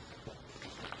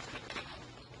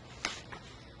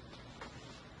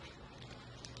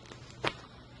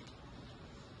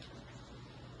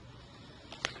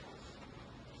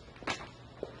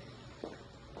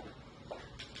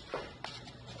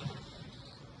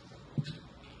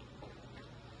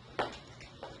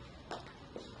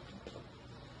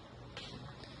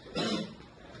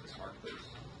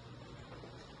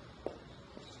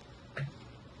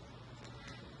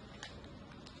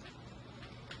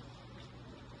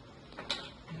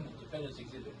 Defendant's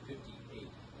Exhibit 58.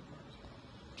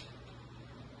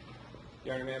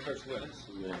 Your Honor, may I approach the witness?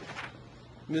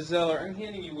 Ms. Zeller, I'm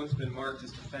handing you what's been marked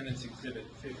as Defendant's Exhibit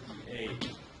 58.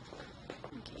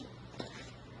 Okay.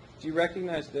 Do you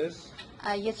recognize this?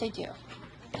 Yes, I do.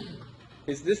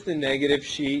 Is this the negative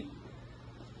sheet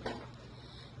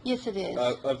Yes, it is.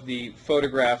 of the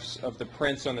photographs of the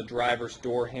prints on the driver's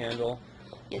door handle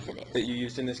Yes, it that is. you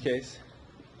used in this case?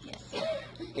 Yes.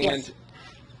 And Yes.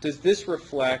 does this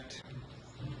reflect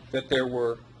that there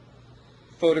were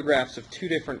photographs of two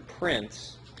different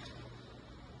prints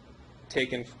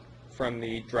taken from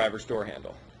the driver's door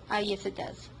handle? Yes, it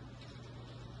does.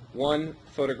 One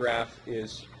photograph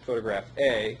is photograph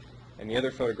A, and the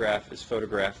other photograph is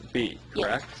photograph B, Yes.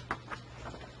 correct?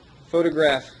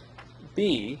 Photograph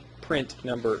B, print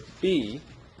number B,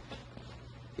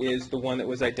 is the one that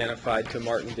was identified to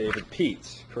Martin David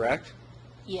Pietz, correct?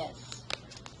 Yes.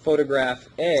 Photograph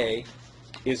A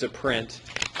is a print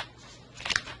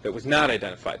that was not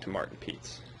identified to Martin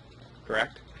Pietz,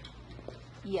 correct?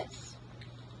 Yes.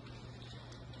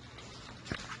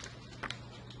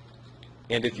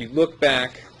 And if you look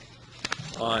back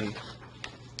on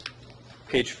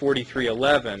page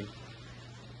 4311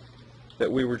 that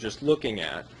we were just looking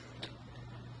at,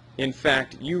 in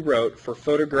fact, you wrote for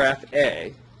photograph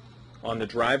A on the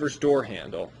driver's door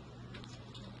handle,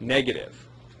 negative,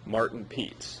 Martin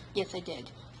Pietz. Yes, I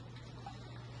did.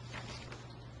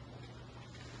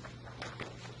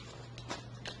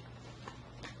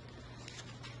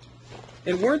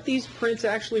 And weren't these prints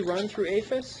actually run through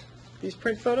APHIS, these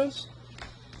print photos?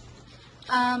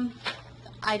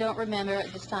 I don't remember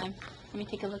at this time. Let me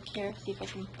take a look here, see if I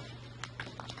can.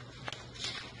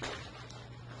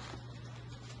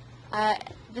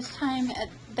 This time, at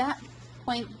that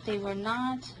point, they were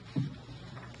not.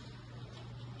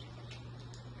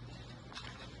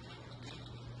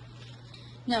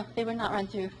 No, they were not run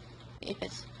through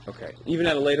APHIS. Okay. Even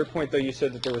at a later point, though, you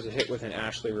said that there was a hit with an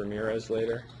Ashley Ramirez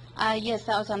later? Yes,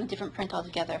 that was on a different print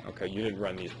altogether. Okay, you didn't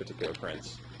run these particular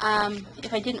prints.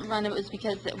 If I didn't run it was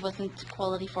because it wasn't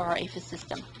quality for our APHIS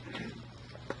system.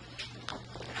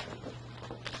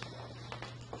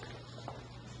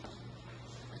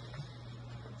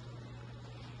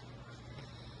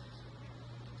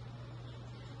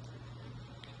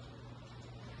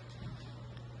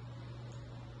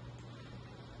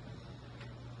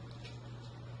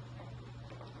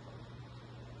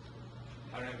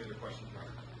 I don't have any other questions, Mark.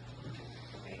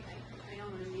 Okay, I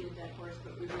don't want to beat a dead horse,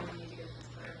 but we really need to get this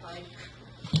clarified.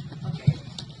 Okay,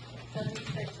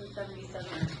 76 and 77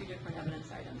 are two different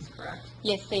evidence items, correct?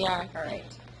 Yes, they are. All right.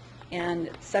 And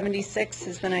 76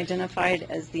 has been identified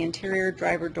as the interior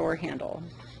driver door handle.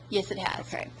 Yes, it has.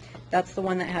 Okay, that's the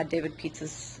one that had David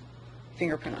Pietz's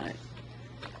fingerprint on it,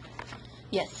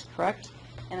 Yes. correct?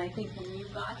 And I think when you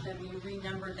got them, you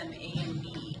renumbered them A and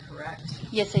B, correct?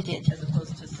 Yes, I did. As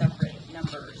opposed to separate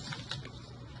numbers.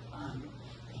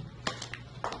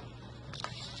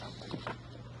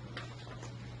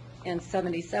 And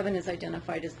 77 is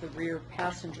identified as the rear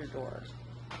passenger door.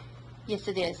 Yes,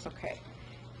 it is. Okay.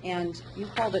 And you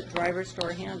called it driver's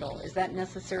door handle. Is that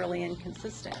necessarily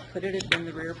inconsistent? Could it have been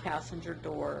the rear passenger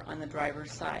door on the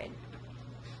driver's side?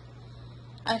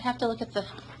 I'd have to look at the,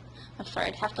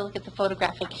 I'd have to look at the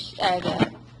photographic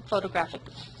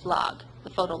log, the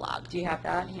photo log. Do you have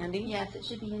that handy? Yes, it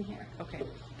should be in here. Okay.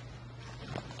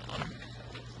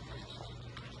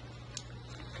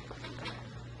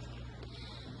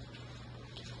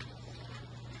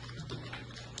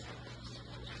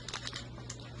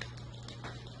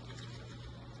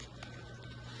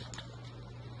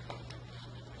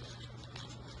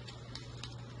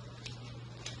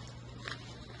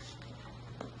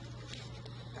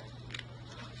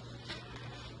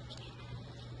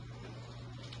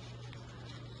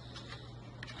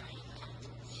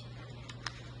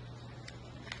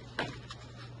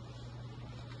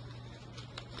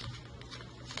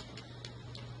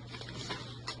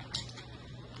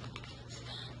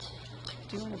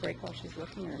 Do you want to break while she's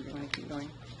looking, or do you want to keep going?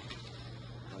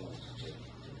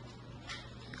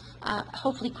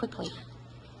 Hopefully quickly.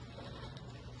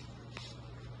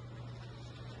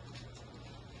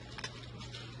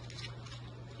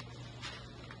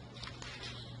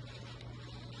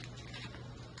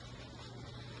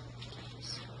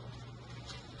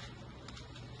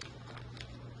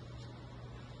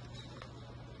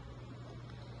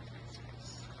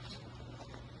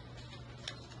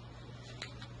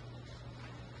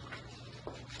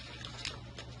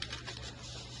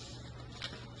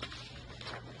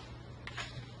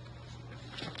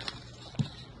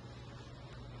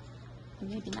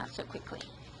 Maybe not so quickly.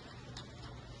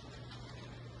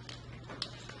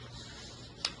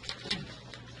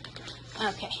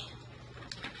 Okay.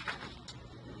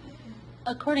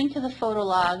 According to the photo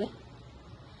log,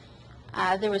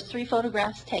 there was 3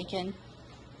 photographs taken.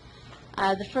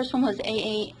 The first one was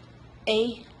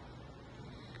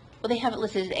well, they have it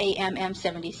listed as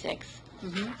AMM76.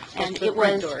 And the it front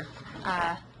was, door.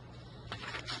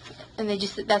 and they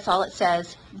just, that's all it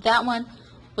says. That one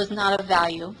was not of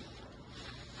value.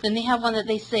 Then they have one that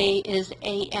they say is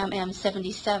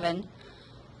AMM77,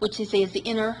 which they say is the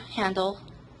inner handle.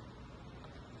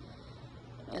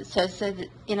 So it says the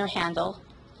inner handle.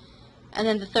 And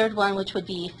then the third one, which would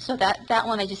be, so that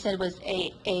one I just said was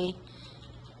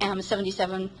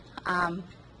AM77,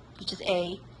 which is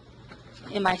A,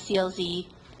 MICLZ,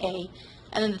 A.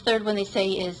 And then the third one they say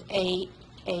is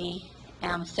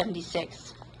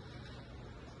AM76,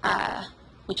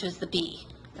 which was the B.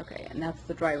 Okay, and that's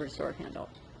the driver's door handle.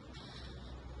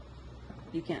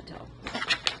 You can't tell.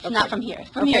 Not from here.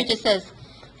 From here it just says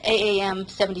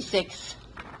AAM76.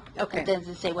 Okay. It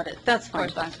doesn't say what it That's fine.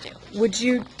 corresponds to. Would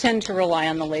you tend to rely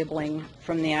on the labeling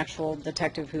from the actual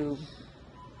detective who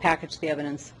packaged the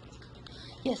evidence?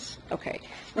 Yes. Okay.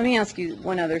 Let me ask you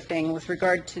one other thing. With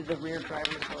regard to the rear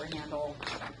driver's door handle,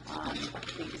 I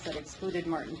think you said excluded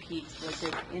Martin Pietz. Was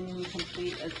it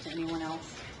incomplete as to anyone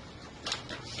else?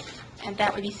 And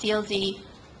that would be CLZ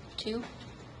 2?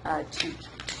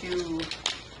 2A.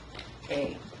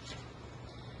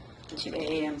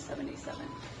 2AM77.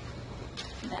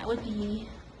 That would be...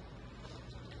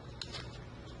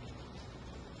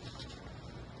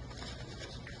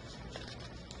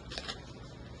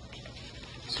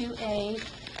 A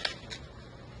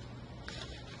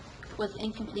was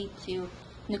incomplete to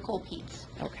Nicole Pietz.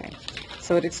 Okay.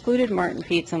 So it excluded Martin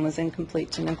Pietz and was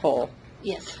incomplete to Nicole.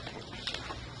 Yes.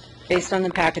 Based on the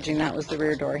packaging, that was the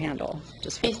rear door handle,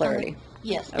 just for Based on the- clarity.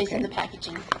 Yes, based on Okay. the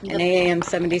packaging. And AAM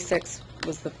 76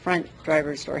 was the front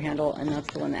driver's door handle, and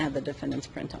that's the one that had the defendant's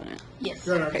print on it. Yes.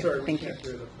 Your Honor, Okay, I'm sorry, we thank can't you.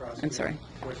 hear the prosecutor. I'm sorry.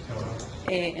 Voice tone.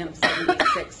 AAM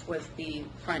 76 was the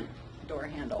front door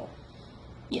handle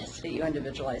Yes. that you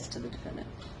individualized to the defendant.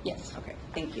 Yes. Okay,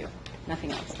 thank you.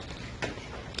 Nothing else.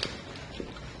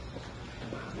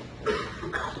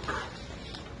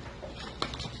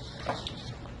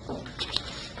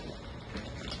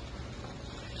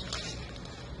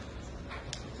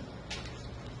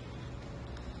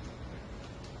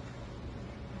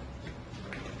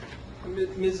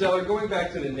 Ms. Zeller, going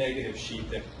back to the negative sheet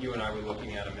that you and I were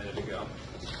looking at a minute ago,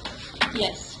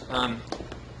 Yes.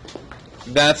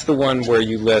 that's the one where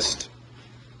you list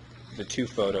the two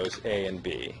photos, A and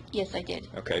B. Yes, I did.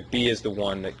 Okay, B is the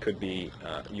one that could be,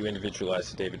 you individualized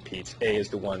to David Pietz. A is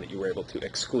the one that you were able to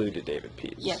exclude to David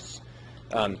Pietz. Yes.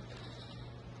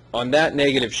 On that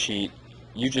negative sheet,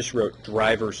 you just wrote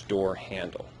driver's door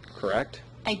handle, correct?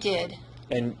 I did.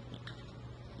 And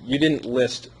you didn't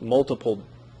list multiple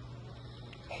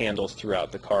handles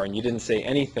throughout the car, and you didn't say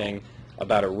anything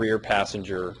about a rear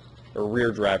passenger or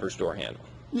rear driver's door handle.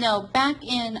 No, back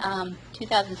in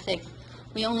 2006,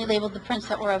 we only labeled the prints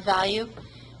that were of value,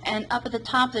 and up at the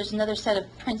top there's another set of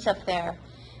prints up there.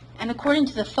 And according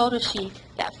to the photo sheet,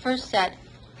 that first set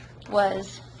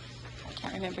was, I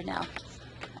can't remember now,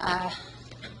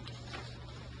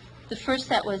 the first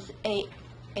set was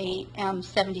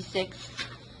AM76,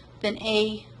 then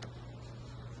A,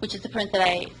 which is the print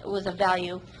that was of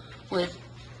value, was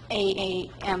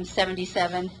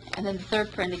AAM77, and then the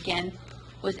third print again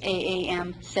was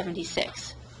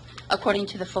AAM76, according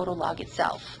to the photo log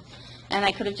itself. And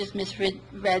I could have just misread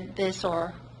this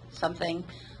or something,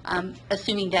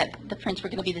 assuming that the prints were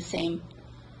going to be the same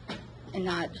and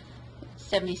not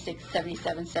 76,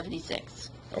 77, 76.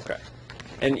 Okay.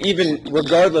 And even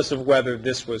regardless of whether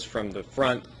this was from the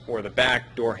front or the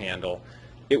back door handle,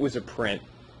 it was a print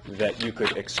that you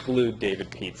could exclude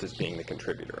David Pietz as being the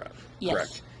contributor of, Yes.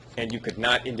 correct? And you could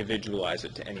not individualize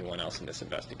it to anyone else in this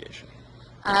investigation.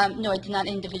 No, I did not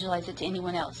individualize it to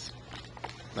anyone else.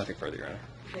 Nothing further, Your Honor.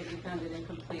 That you found it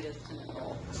incomplete as to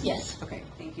Nicole. Yes. Okay,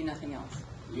 thank you. Nothing else.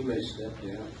 You may step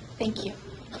down. Thank you.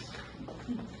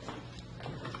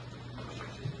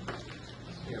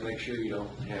 Yeah, make sure you don't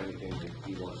have anything that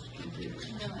he wants to keep here.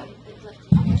 No, I left it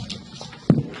here.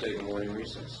 We'll take a morning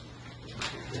recess.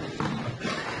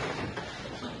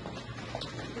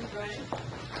 Right.